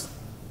clients,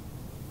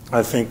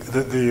 I think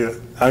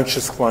the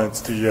anxious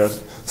clients, the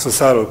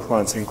societal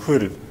clients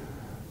included,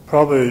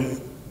 probably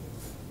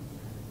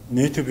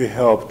need to be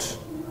helped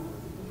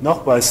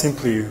not by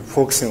simply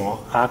focusing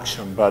on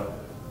action, but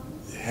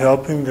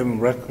helping them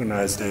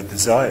recognize their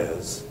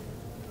desires,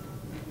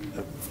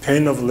 the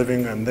pain of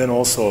living, and then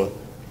also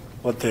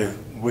what they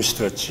wish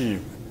to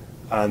achieve.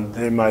 And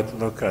they might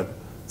look at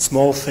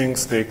small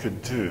things they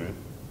could do.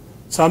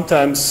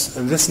 Sometimes,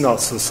 and this is not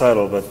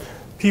societal, but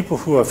people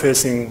who are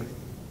facing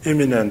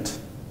imminent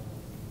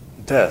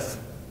death,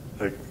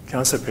 like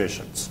cancer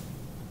patients,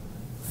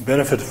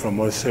 benefit from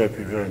Morita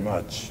therapy very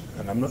much.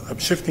 And I'm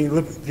shifting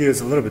gears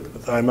a little bit,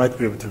 but I might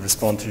be able to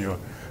respond to your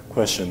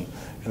question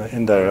in an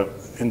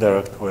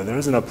indirect way. There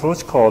is an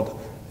approach called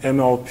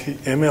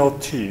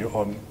MLT,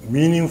 or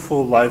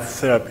Meaningful Life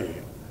Therapy.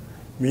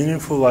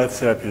 Meaningful Life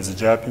Therapy is a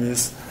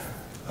Japanese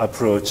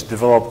approach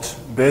developed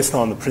based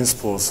on the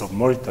principles of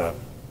Morita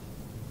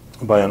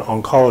by an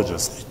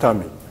oncologist,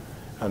 Itami.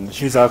 And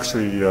he's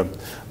actually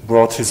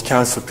brought his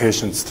cancer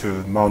patients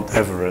to Mount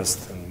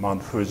Everest and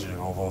Mount Fuji and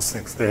all those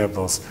things. They have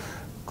those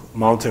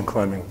mountain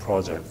climbing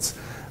projects.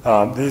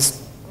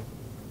 These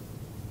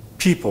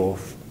people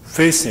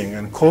facing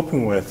and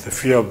coping with the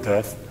fear of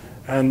death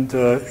and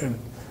the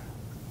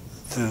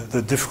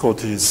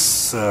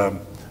difficulties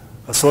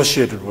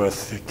associated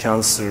with the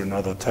cancer and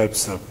other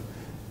types of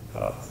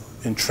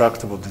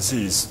intractable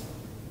disease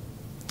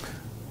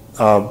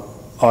are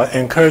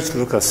encouraged to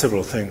look at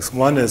several things.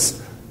 One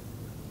is,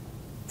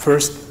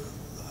 first,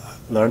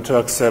 learn to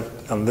accept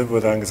and live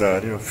with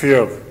anxiety or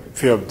fear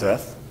of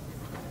death.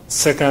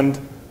 Second,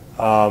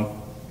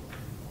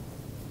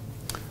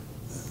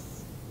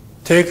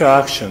 take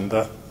action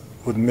that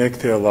would make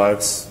their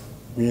lives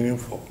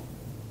meaningful.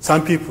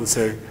 Some people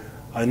say,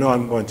 I know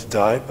I'm going to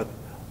die, but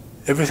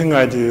everything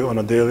I do on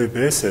a daily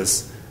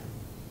basis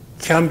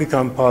can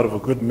become part of a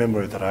good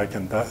memory that I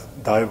can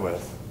die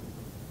with.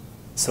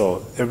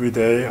 So every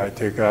day I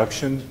take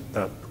action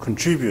that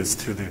contributes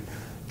to the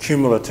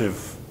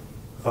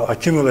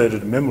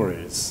accumulated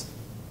memories.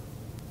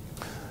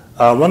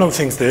 One of the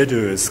things they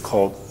do is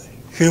called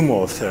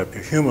humor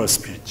therapy, humor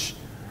speech.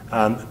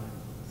 And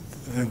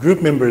the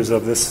group members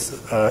of this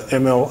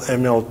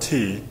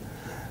MLT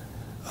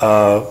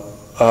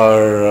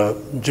are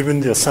given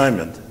the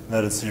assignment.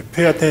 That is, you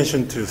pay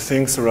attention to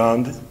things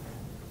around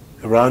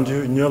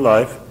you in your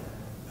life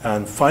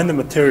and find the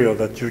material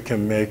that you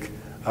can make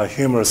a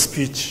humorous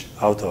speech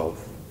out of.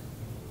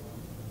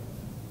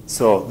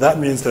 So that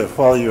means that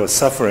while you're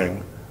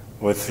suffering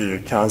with your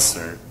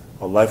cancer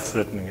or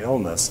life-threatening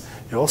illness,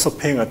 you're also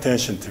paying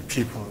attention to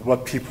people,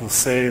 what people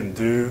say and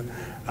do,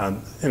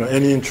 and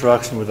any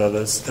interaction with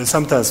others. They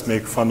sometimes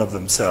make fun of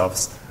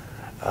themselves,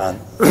 and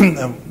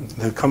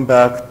they come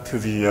back to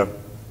the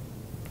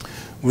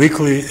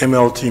weekly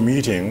MLT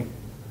meeting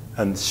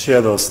and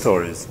share those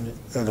stories.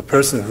 And the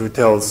person who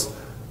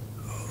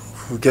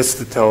gets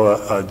to tell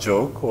a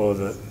joke or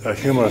a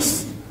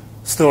humorous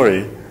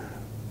story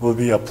will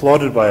be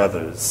applauded by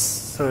others.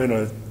 So,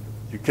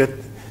 you get,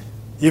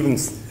 even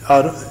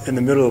out in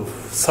the middle of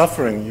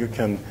suffering, you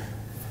can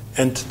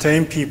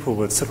entertain people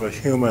with sort of a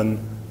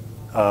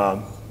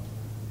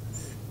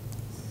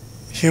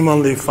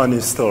humanly funny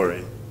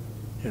story.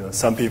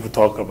 Some people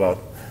talk about,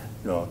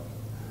 the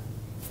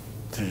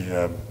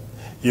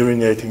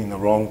urinating in the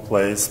wrong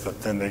place,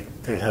 but then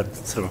they had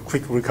sort of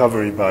quick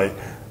recovery by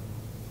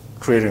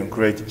creating a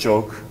great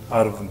joke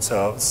out of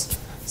themselves.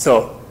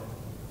 So,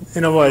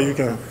 in a way, you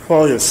can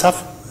follow your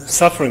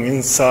suffering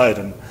inside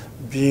and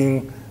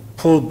being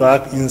pulled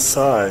back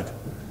inside.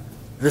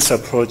 This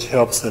approach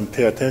helps them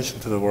pay attention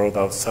to the world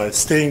outside,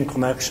 stay in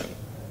connection.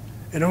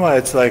 In a way,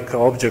 it's like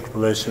object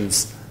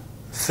relations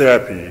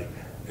therapy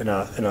in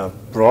a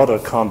broader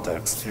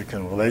context. You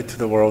can relate to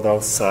the world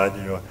outside.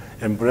 You're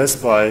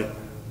embraced by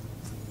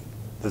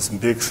this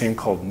big thing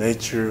called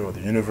nature or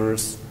the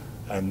universe,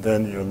 and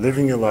then you're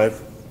living your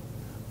life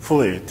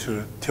fully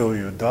till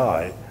you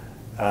die.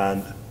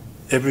 And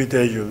every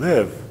day you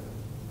live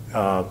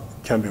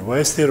can be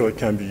wasted or it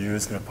can be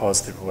used in a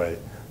positive way.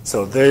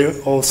 So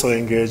they also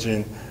engage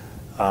in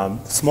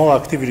small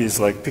activities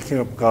like picking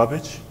up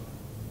garbage.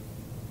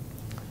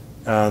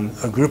 And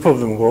a group of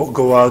them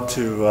go out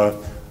to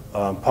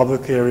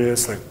public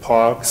areas like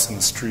parks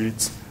and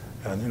streets,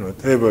 and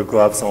they wear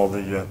gloves and all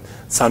the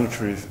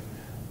sanitary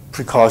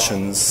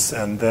precautions,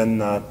 and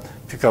then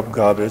pick up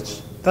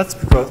garbage. That's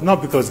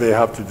not because they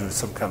have to do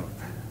some kind of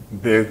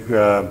big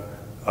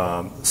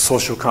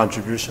social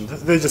contribution.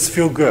 They just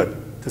feel good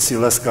to see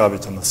less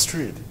garbage on the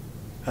street,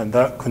 and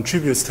that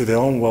contributes to their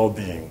own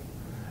well-being.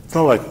 It's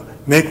not like,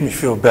 make me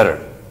feel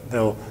better.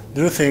 They'll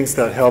do things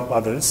that help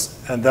others,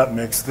 and that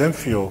makes them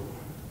feel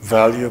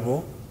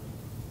valuable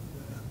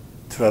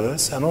to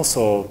others and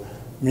also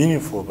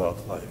meaningful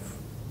about life.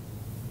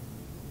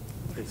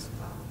 Please.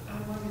 I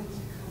wanted to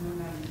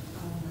comment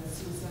on the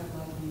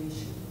suicidal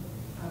ideation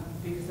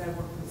because I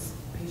work with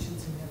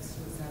patients who have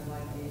suicidal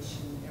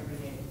ideation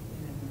every day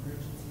in an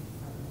emergency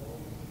department.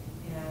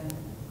 And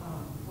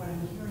what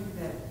I'm hearing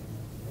that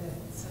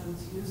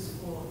sounds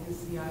useful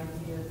is the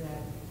idea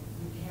that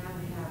you can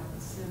have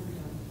a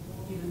symptom,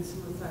 even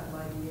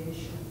suicidal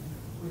ideation,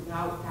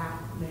 without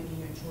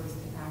making a choice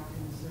to act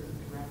in a certain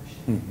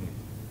direction.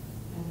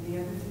 And the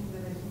other thing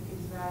that I think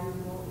is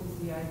valuable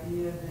is the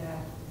idea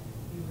that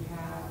you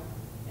have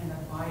an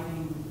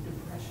abiding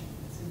depression.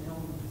 It's an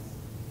illness.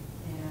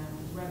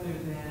 And rather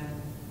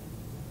than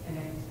an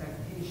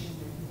expectation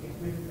that you get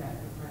rid of that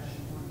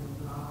depression when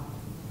you're gone,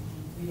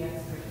 the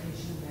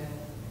expectation that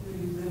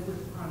you live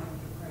with chronic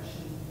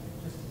depression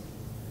just as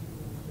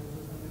people live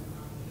with other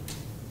chronic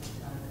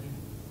anxiety.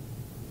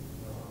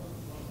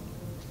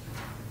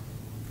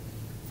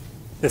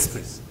 Yes,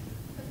 please.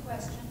 Good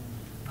question.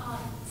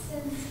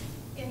 Since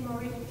in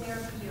Morita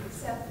Therapy you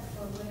accept the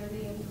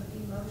fluidity of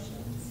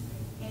emotions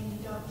and you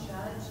don't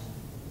judge,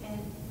 and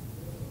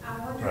I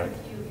wonder if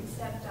you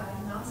accept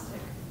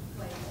diagnostic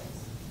labels.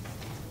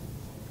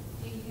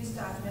 Do you use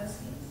diagnoses?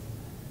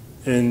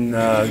 In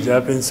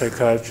Japanese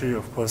psychiatry,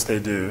 of course they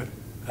do.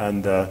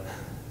 And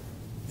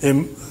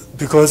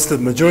because the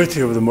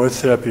majority of the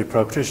Morita Therapy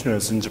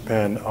practitioners in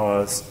Japan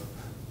are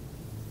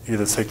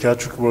either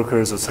psychiatric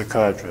workers or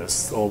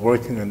psychiatrists or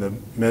working in the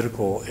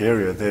medical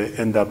area, they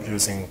end up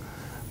using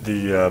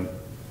the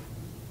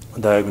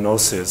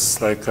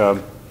diagnosis. Like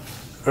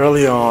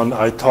early on,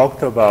 I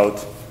talked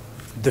about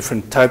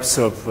different types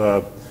of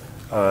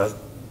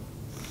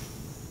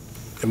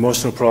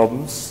emotional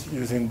problems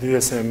using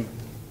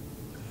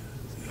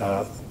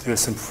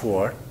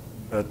DSM-4,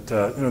 but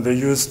they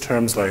use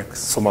terms like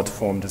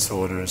somatoform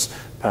disorders,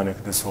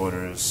 panic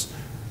disorders,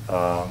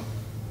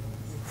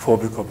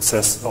 phobic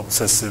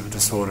obsessive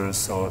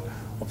disorders, or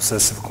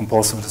obsessive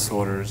compulsive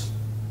disorders.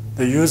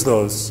 They use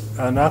those,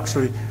 and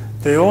actually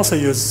they also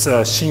use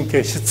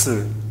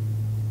shinkeishitsu,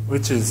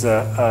 which is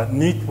a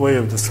neat way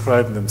of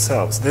describing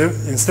themselves.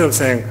 Instead of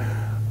saying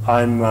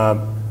I'm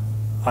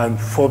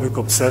phobic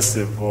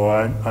obsessive or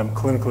I'm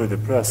clinically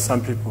depressed,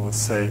 some people would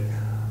say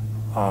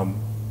I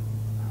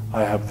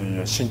have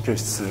the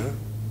shinkeishitsu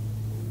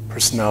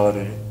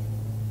personality.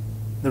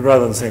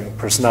 Rather than saying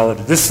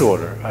personality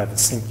disorder, I have a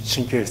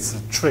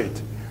shinkeishitsu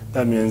trait.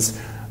 That means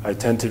I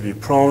tend to be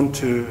prone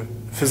to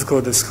physical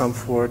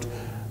discomfort.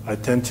 I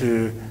tend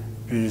to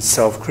be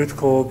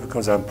self-critical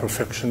because I'm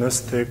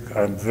perfectionistic.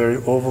 I'm very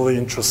overly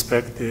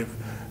introspective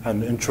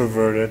and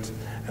introverted,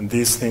 and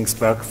these things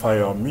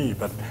backfire on me.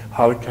 But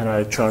how can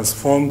I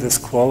transform this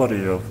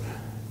quality of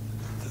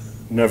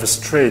nervous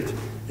trait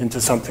into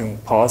something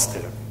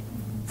positive?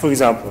 For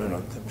example,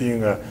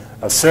 being a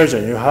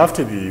surgeon, you have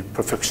to be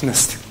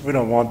perfectionistic. We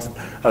don't want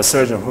a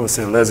surgeon who will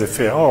say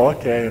laissez-faire. Oh,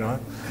 okay,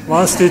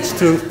 one stitch,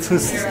 two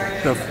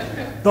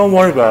don't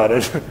worry about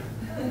it.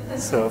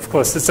 So, of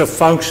course, it's a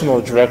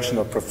functional direction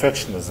of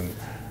perfectionism,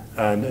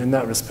 and in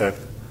that respect,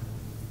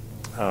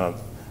 the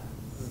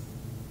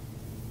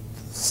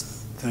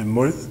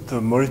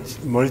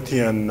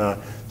Moritian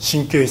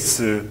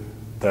shinkeishitsu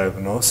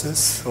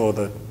diagnosis or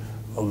the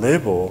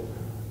label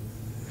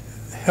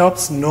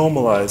helps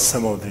normalize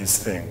some of these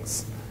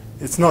things.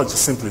 It's not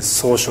just simply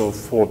social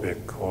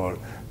phobic or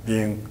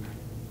being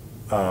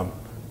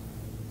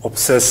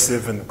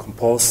obsessive and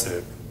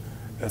compulsive.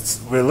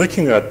 We're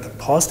looking at the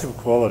positive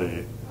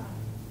quality,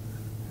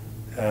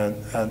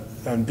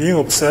 and being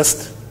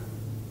obsessed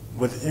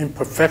with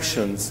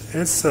imperfections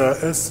is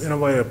in a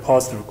way a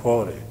positive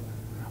quality,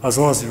 as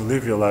long as you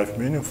live your life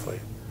meaningfully.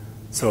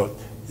 So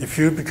if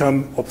you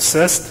become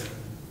obsessed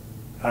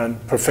and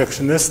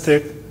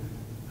perfectionistic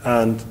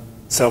and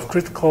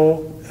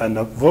self-critical and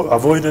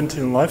avoidant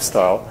in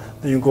lifestyle,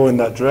 then you go in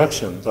that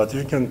direction. But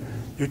you can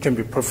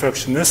be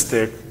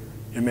perfectionistic.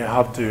 You may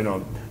have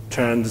to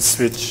turn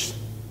the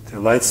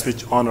light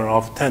switch on or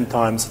off 10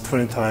 times,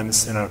 20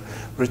 times in a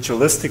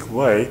ritualistic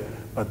way.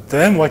 But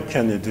then what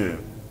can you do?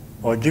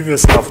 Or give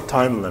yourself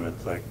time limit.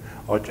 Like,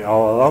 okay,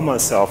 I'll allow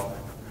myself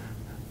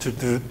to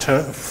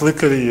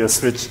flicker the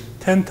switch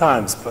 10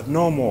 times, but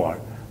no more.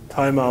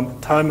 Time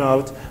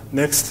out.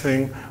 Next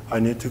thing, I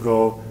need to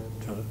go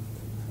to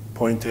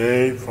point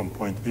A from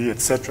point B,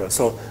 etc.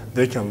 So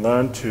they can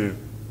learn to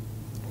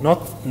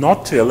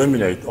not to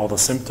eliminate all the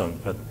symptoms,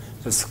 but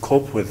just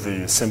cope with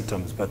the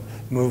symptoms, but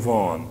move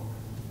on.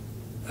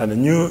 And a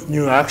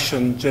new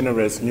action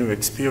generates new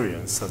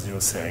experience, as you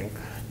were saying.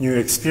 New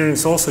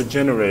experience also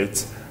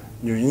generates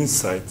new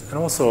insight, and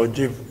also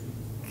give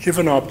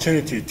an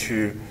opportunity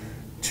to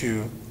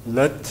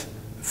let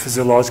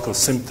physiological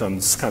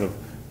symptoms kind of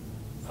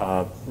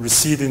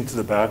recede into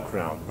the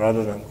background,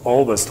 rather than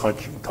always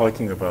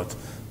talking about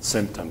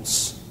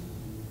symptoms.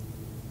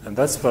 And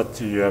that's what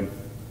the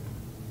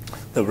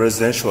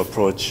residential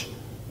approach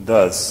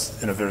does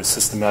in a very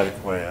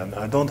systematic way. And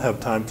I don't have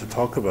time to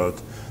talk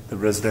about the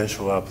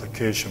residential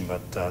application,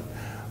 but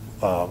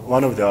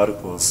one of the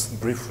articles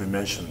briefly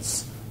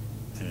mentions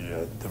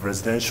the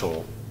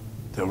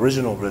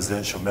original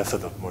residential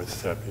method of Morita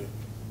Therapy.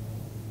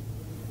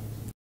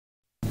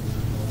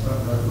 I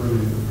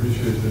really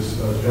appreciate this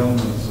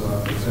gentleman's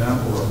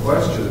example or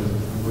question.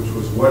 which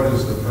was what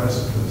is the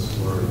precipice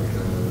where the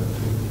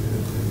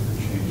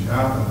change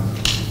happens.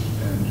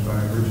 And I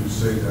heard you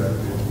say that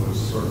it was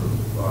sort of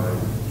by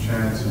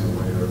chance in a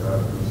way, or that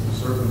was the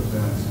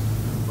circumstance.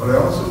 But I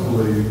also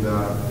believe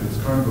that it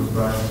kind of goes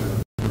back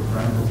to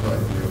Frankel's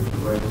idea of the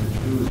right to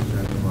choose at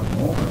any one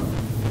moment.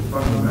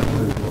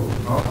 Fundamentally, what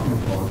we're talking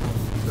about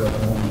is that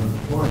moment of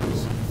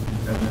choice.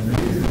 And then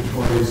maybe the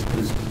choice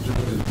is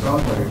just in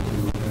some way to,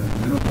 in a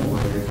minimal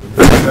way,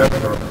 affect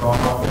our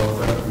crop or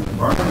affect the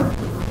environment.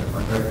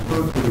 Like I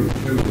could really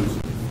choose,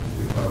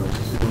 if I was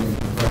feeling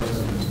depressed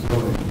in this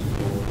building, to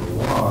go for a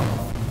walk.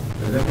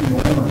 At any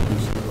moment,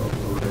 there's a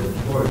right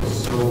choice.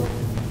 So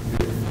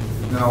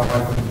now I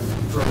can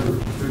try to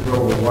figure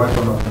out why I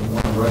don't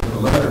want to write the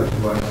letter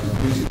to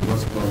actually see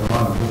what's going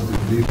on, what's the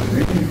deep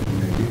meaning for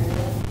me,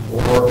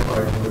 or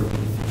I could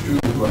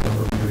choose what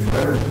for me is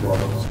better to go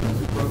out,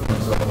 simply put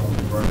myself in the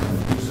environment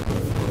and do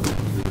something for the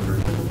computer,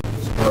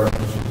 start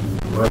to do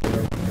the writing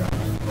in the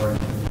actual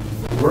environment.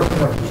 But we're going to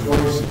have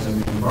choices in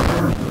the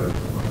environment that I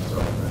put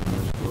myself in,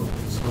 which will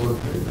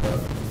facilitate that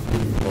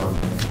really one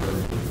and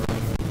very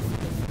professional.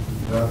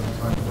 That's the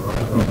time where I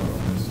don't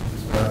know. It's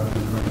back to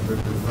kind of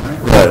Victor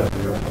Frankl. Right.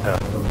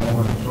 The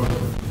moment of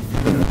choice.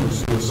 Even if we're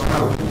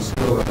suicidal, we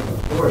still have a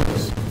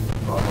choice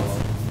of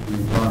the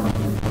environment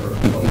we put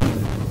ourselves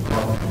in, the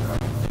problem we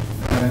have.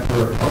 And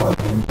we're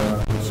acknowledging that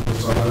we're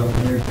suicidal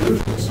and we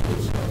choose to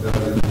suicide. That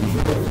is a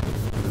choice.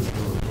 It's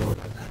still a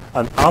choice.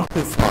 And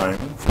amplifying,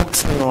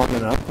 focusing on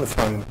and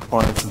amplifying the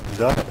client's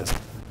desires,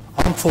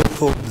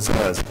 unfulfilled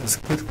desires is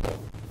critical.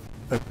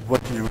 Like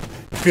what do you,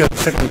 if you had a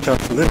second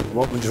chance to live,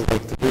 what would you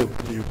like to do?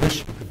 What do you wish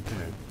you could do?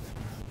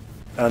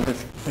 And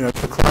if, if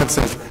the client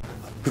says,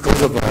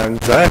 because of my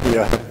anxiety,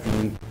 I have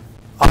been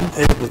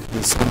unable to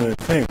do so many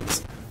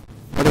things.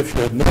 But if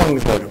you had no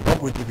anxiety,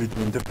 what would you be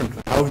doing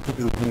differently? How would you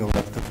be living your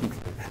life differently?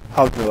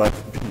 How would your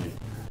life be?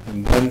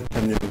 And then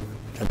can you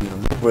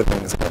live with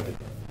anxiety?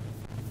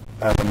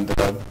 And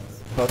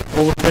but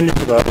over 10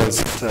 years ago, I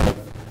was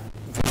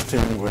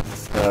visiting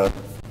with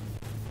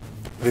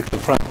Viktor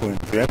Frankl in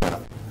Vienna,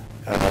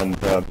 and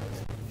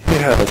he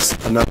has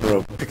a number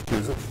of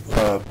pictures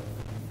of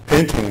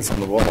paintings on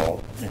the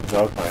wall in his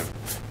archive.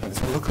 And he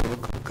said, look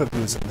at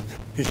these. And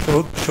he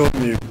showed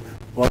me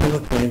one of the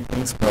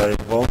paintings by a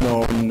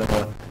well-known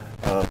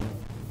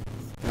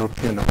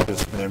European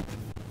artist named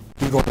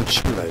Egon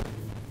Schiele.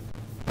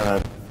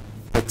 And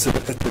it's a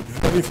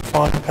very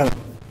fine kind of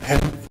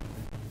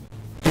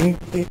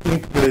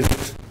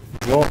ink-based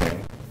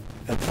drawing,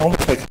 and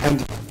almost like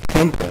hand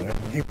trembling.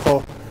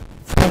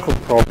 Frankl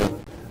called it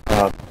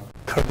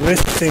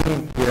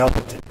caressing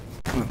reality.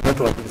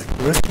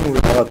 Caressing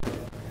reality.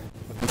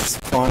 This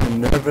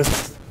fine,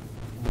 nervous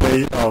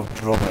way of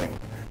drawing.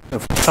 And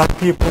for some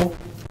people,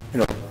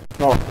 it's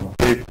not a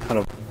big kind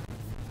of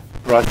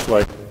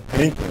brush-like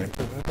painting. It's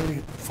a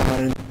very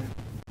fine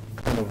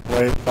kind of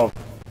way of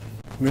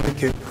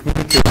communicating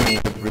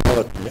with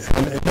reality.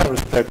 And in that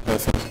respect, I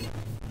think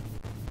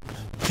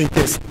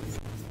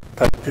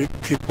that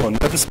people and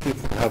nervous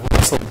people have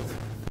also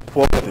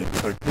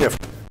qualities or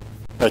gift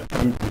that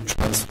can be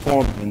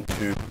transformed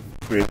into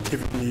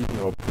creativity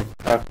or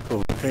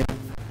practical living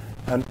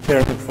and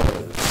caring for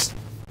others.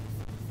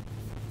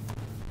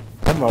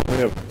 I'm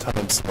aware of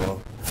time,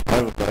 so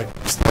I would like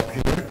to stop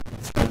here.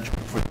 Thank you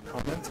for your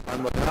comments.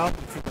 I'm around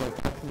if you want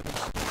to talk to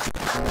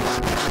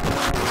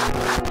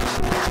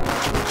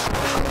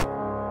me.